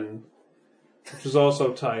 2000, which was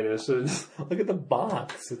also Titus. And Look at the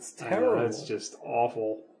box. It's terrible. It's just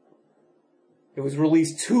awful. It was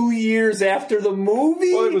released 2 years after the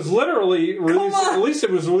movie? Well, it was literally released. At least it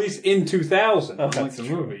was released in 2000. Oh, Like that's the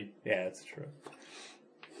true. movie. Yeah, that's true.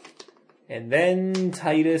 And then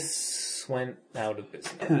Titus went out of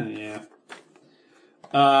business. Yeah.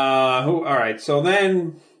 All right. So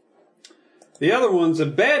then, the other one's a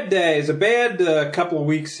bad day. It's a bad couple of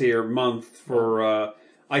weeks here, month for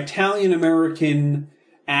Italian American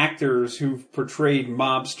actors who've portrayed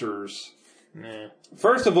mobsters. Nah.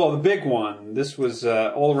 First of all, the big one. This was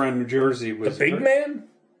all around New Jersey. Was The big man?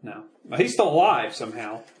 No, he's still alive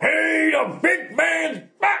somehow. Hey, the big man's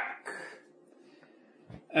back!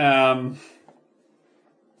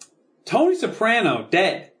 Tony Soprano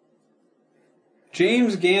dead.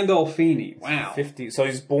 James Gandolfini. Wow. 50. So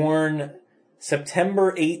he's born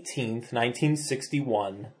September 18th,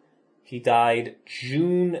 1961. He died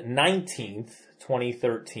June 19th,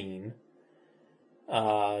 2013.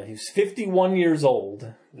 He's 51 years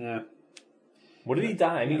old. Yeah. What did he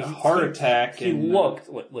die? I mean, A heart attack. He and, looked...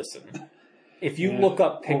 Listen. If you look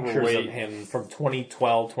up pictures overweight. of him from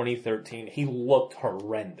 2012, 2013, he looked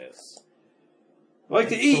horrendous. like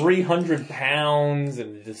to eat. 300 pounds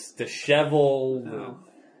and just disheveled, and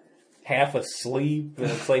half asleep. And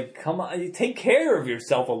it's like, come on, take care of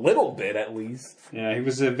yourself a little bit at least. Yeah, he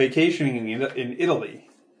was vacationing in Italy.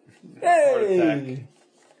 Heart attack. Hey!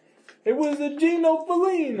 It was a Gino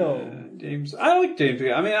Foligno. James, I like James.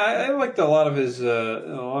 I mean, I liked a lot of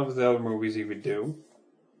the other movies he would do.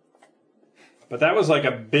 But that was like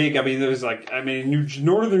a big. I mean, there was like,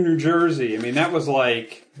 northern New Jersey. I mean, that was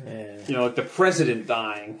like, like the president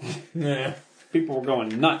dying. Yeah. People were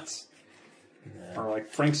going nuts. Or like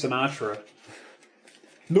Frank Sinatra.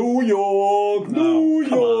 New York, New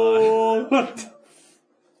come on. York.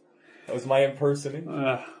 That was my impersonation.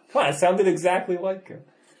 Come on, it sounded exactly like him.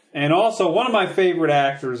 And also, one of my favorite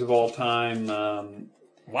actors of all time.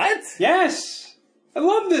 What? Yes! I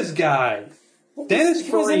love this guy. Dennis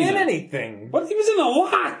He wasn't in Farina. anything. What? He was in a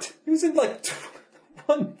lot! He was in like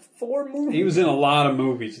 4 movies. He was in a lot of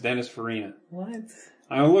movies, Dennis Farina. What?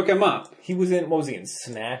 I'm going to look him up. He was in, what was he in,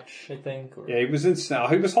 Snatch, I think? Or, Yeah, he was in Snatch.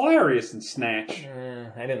 He was hilarious in Snatch.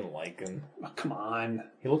 I didn't like him. Oh, come on.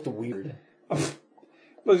 He looked weird.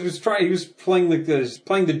 Well, he was playing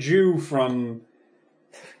the Jew from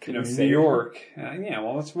New York. Yeah,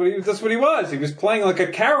 well, that's what he was. He was playing like a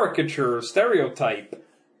caricature, stereotype.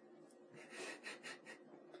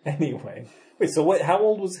 Anyway. Wait, so what? How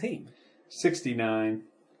old was he? 69.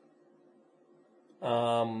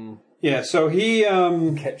 Yeah, so he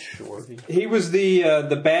Get Shorty. he was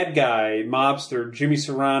the bad guy mobster Jimmy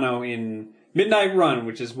Serrano in Midnight Run,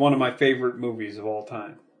 which is one of my favorite movies of all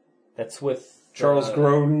time. That's with Charles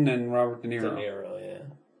Grodin and Robert De Niro. De Niro,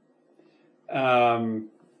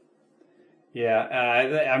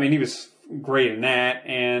 yeah. I mean, he was great in that,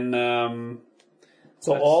 and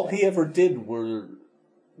So all he ever did were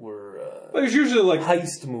he was usually like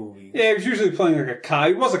heist movies. Yeah, he was usually playing like a cop.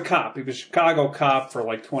 He was a cop. He was a Chicago cop for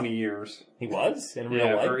like 20 years. He was in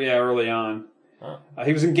real life. Early on. Huh.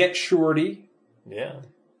 He was in Get Shorty. Yeah.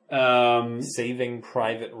 Um, Saving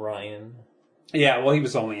Private Ryan. Yeah, well, he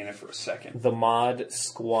was only in it for a second. The Mod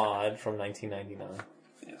Squad from 1999.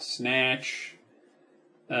 Yeah, Snatch.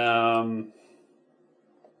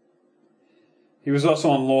 He was also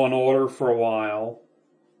on Law and Order for a while.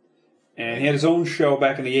 And he had his own show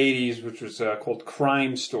back in the 80s, which was called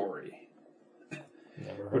Crime Story.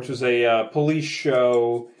 Never heard Which was a police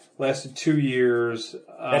show, lasted 2 years.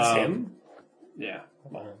 That's him? Yeah,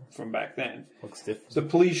 Wow. from back then. Looks different. It's a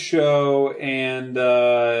police show, and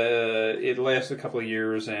it lasted a couple of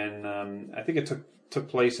years, and I think it took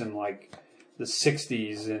place in like the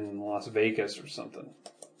 60s in Las Vegas or something.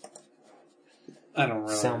 I don't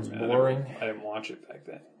really Sounds remember. boring. I didn't watch it back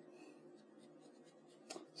then.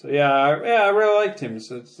 So I really liked him.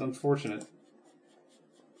 So it's unfortunate.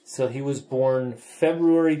 So he was born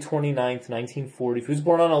February 29th, 1940. He was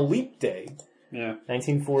born on a leap day, Yeah.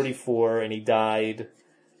 1944, and he died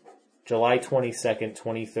July 22nd,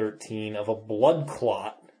 2013, of a blood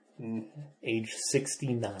clot, age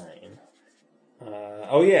 69.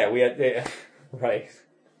 We had... right.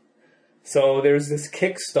 So there's this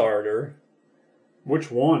Kickstarter Which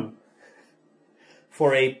one?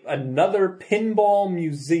 for another pinball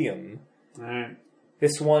museum. All right.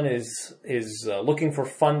 This one is looking for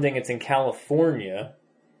funding. It's in California.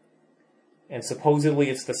 and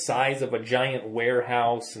supposedly it's the size of a giant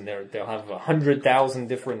warehouse, and they'll have 100,000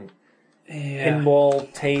 different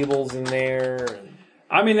pinball tables in there.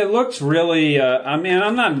 I mean, it looks really.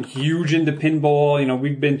 I'm not huge into pinball. You know,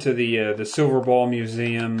 we've been to the Silver Ball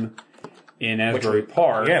Museum in Asbury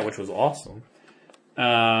Park. Yeah, which was awesome.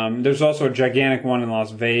 There's also a gigantic one in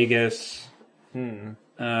Las Vegas. Well,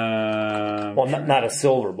 not a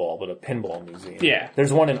silver ball, but a pinball museum. Yeah.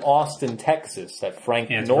 There's one in Austin, Texas that Frank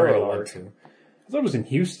Yeah, it's very Nora went large. to. I thought it was in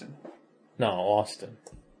Houston. No, Austin.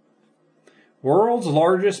 World's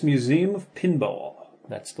largest museum of pinball.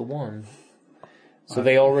 That's the one. So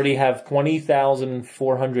they already have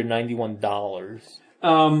 $20,491.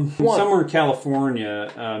 Somewhere in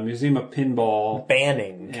California, Museum of Pinball.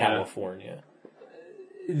 Banning California.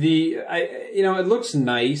 It looks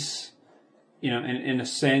nice, in a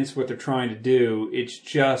sense what they're trying to do. It's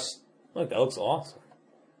just, Look, that looks awesome.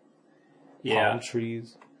 Palm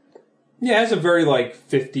trees. Yeah, it has a very,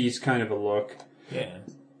 50s kind of a look. Yeah.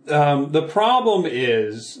 The problem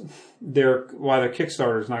is, why their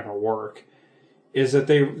Kickstarter is not going to work, is that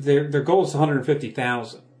their goal is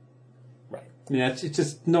 150,000. Right. I mean, it's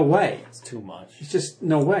just no way. It's too much. It's just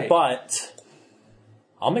no way. But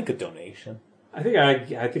I'll make a donation. I think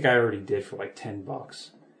I already did for $10.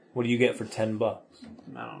 What do you get for $10? No,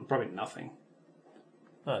 probably nothing.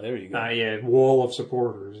 Oh, there you go. Yeah, wall of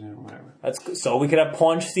supporters, whatever. That's good. So we could have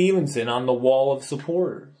Paunch Stevenson on the wall of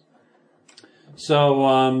supporters.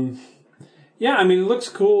 So, yeah, I mean, it looks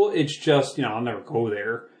cool. It's just, I'll never go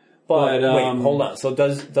there. But wait, hold on. So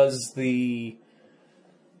does the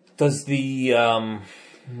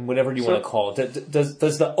whatever you want to call it, does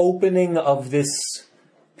the opening of this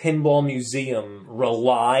pinball museum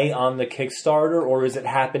rely on the Kickstarter, or is it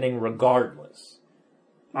happening regardless?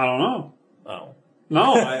 I don't know. Oh.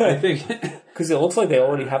 No, I think... Because it looks like they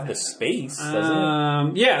already have the space,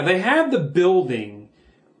 doesn't it? Yeah, they have the building.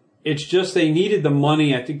 It's just they needed the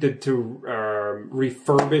money, I think, to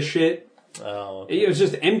refurbish it. Oh, okay. It was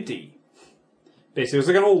just empty. Basically, it was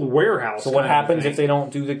like an old warehouse. So what happens if they don't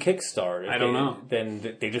do the Kickstarter? I don't know.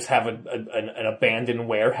 Then they just have an abandoned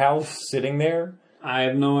warehouse sitting there? I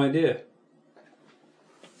have no idea.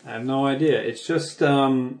 It's just a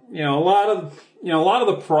lot of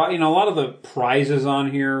the prizes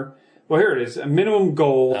on here. Well, here it is: a minimum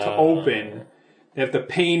goal to open. They have to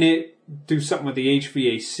paint it, do something with the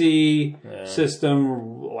HVAC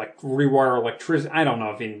system, like rewire electricity. I don't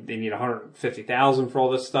know if they need 150,000 for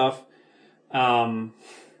all this stuff. And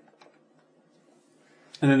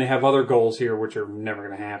then they have other goals here, which are never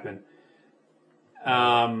going to happen.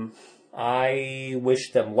 I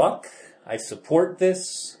wish them luck. I support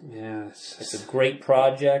this. Yes. It's a great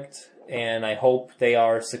project, and I hope they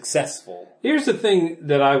are successful. Here's the thing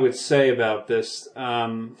that I would say about this.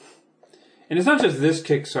 And it's not just this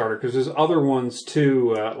Kickstarter, because there's other ones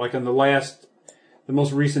too. Like on the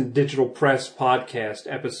most recent Digital Press podcast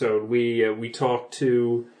episode, we talked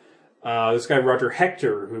to this guy Roger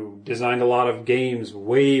Hector, who designed a lot of games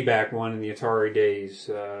way back when in the Atari days.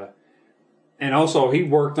 And also, he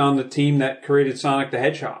worked on the team that created Sonic the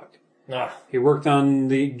Hedgehog. He worked on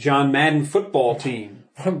the John Madden football team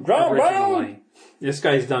originally. This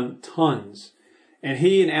guy's done tons. And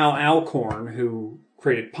he and Al Alcorn, who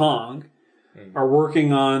created Pong, are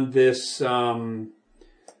working on this. Their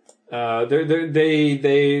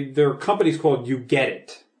company's called You Get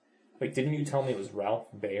It. Wait, didn't you tell me it was Ralph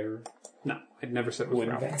Baer? No, I never said it was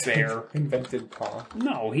Ralph Baer. Invented Pong.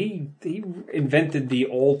 No, he invented the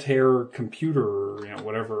Altair computer,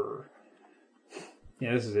 whatever.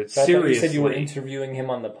 Yeah, this is it. Seriously. You said you were interviewing him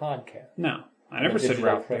on the podcast. No, I never said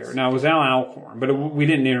Ralph Baer. No, it was Al Alcorn, but we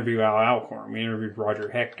didn't interview Al Alcorn. We interviewed Roger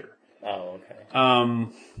Hector. Oh, okay.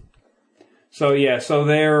 So the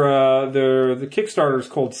Kickstarter is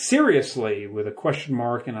called Seriously with a question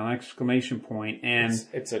mark and an exclamation point, and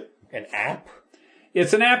it's an app.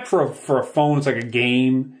 It's an app for a phone. It's like a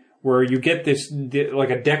game where you get this like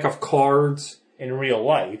a deck of cards in real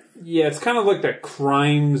life. Yeah, it's kind of like the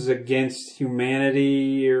Crimes Against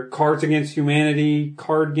Humanity or Cards Against Humanity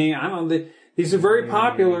card game. I don't know. These are very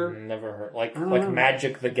popular. Never heard like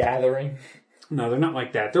Magic the Gathering. No, they're not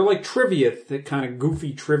like that. They're like trivia, the kind of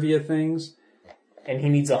goofy trivia things. And he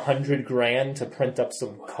needs $100,000 to print up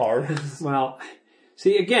some cards. Well,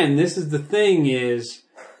 see, again, this is the thing is,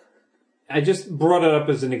 I just brought it up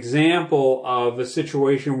as an example of a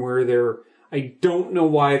situation where I don't know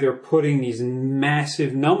why they're putting these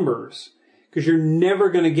massive numbers. Because you're never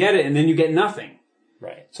going to get it, and then you get nothing.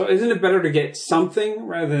 Right. So isn't it better to get something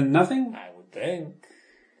rather than nothing? I would think.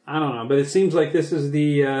 I don't know, but it seems like this is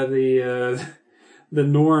the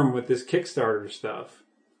norm with this Kickstarter stuff.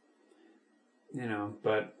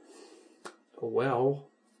 But well.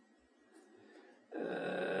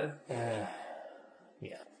 Yeah.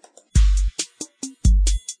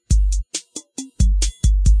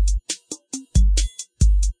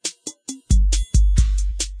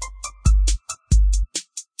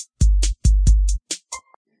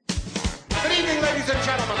 Good evening, ladies and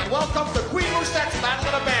gentlemen, and welcome to Queen Moussette's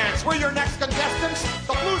Battle of the Bands. We're your next contestants,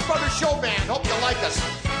 the Blues Brothers Show Band. Hope you like us.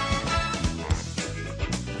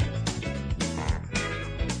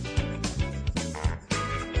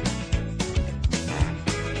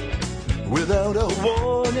 Without a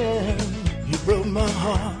warning, you broke my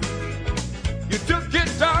heart. You took it,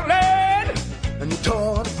 darling, and you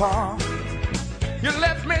tore it apart. You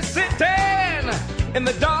left me sitting in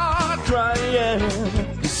the dark crying.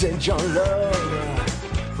 You said your love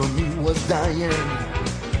for me was dying.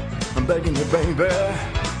 I'm begging you, baby,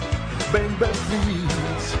 baby,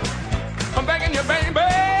 please. I'm begging you, baby,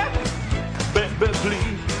 baby,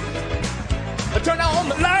 please. Turn on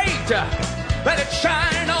the light, let it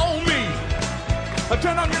shine on me.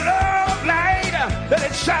 Turn on your love light, let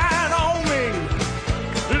it shine on me.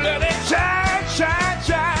 Let it shine, shine,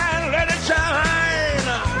 shine, let it shine.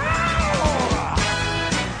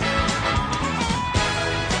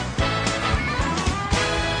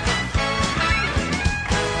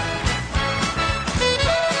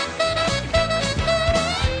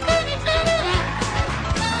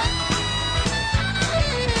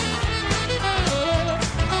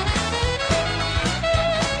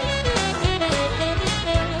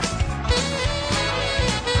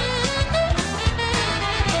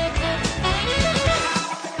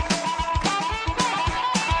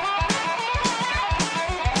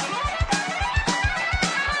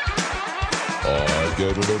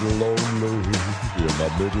 Get a little lonely in the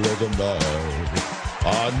middle of the night.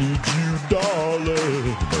 I need you,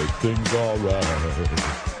 darling, to make things alright.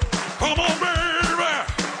 Come on, baby.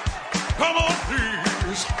 Come on,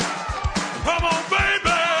 please. Come on,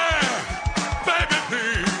 baby. Baby,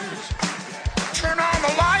 please. Turn on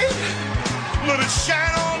the light. Let it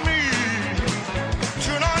shine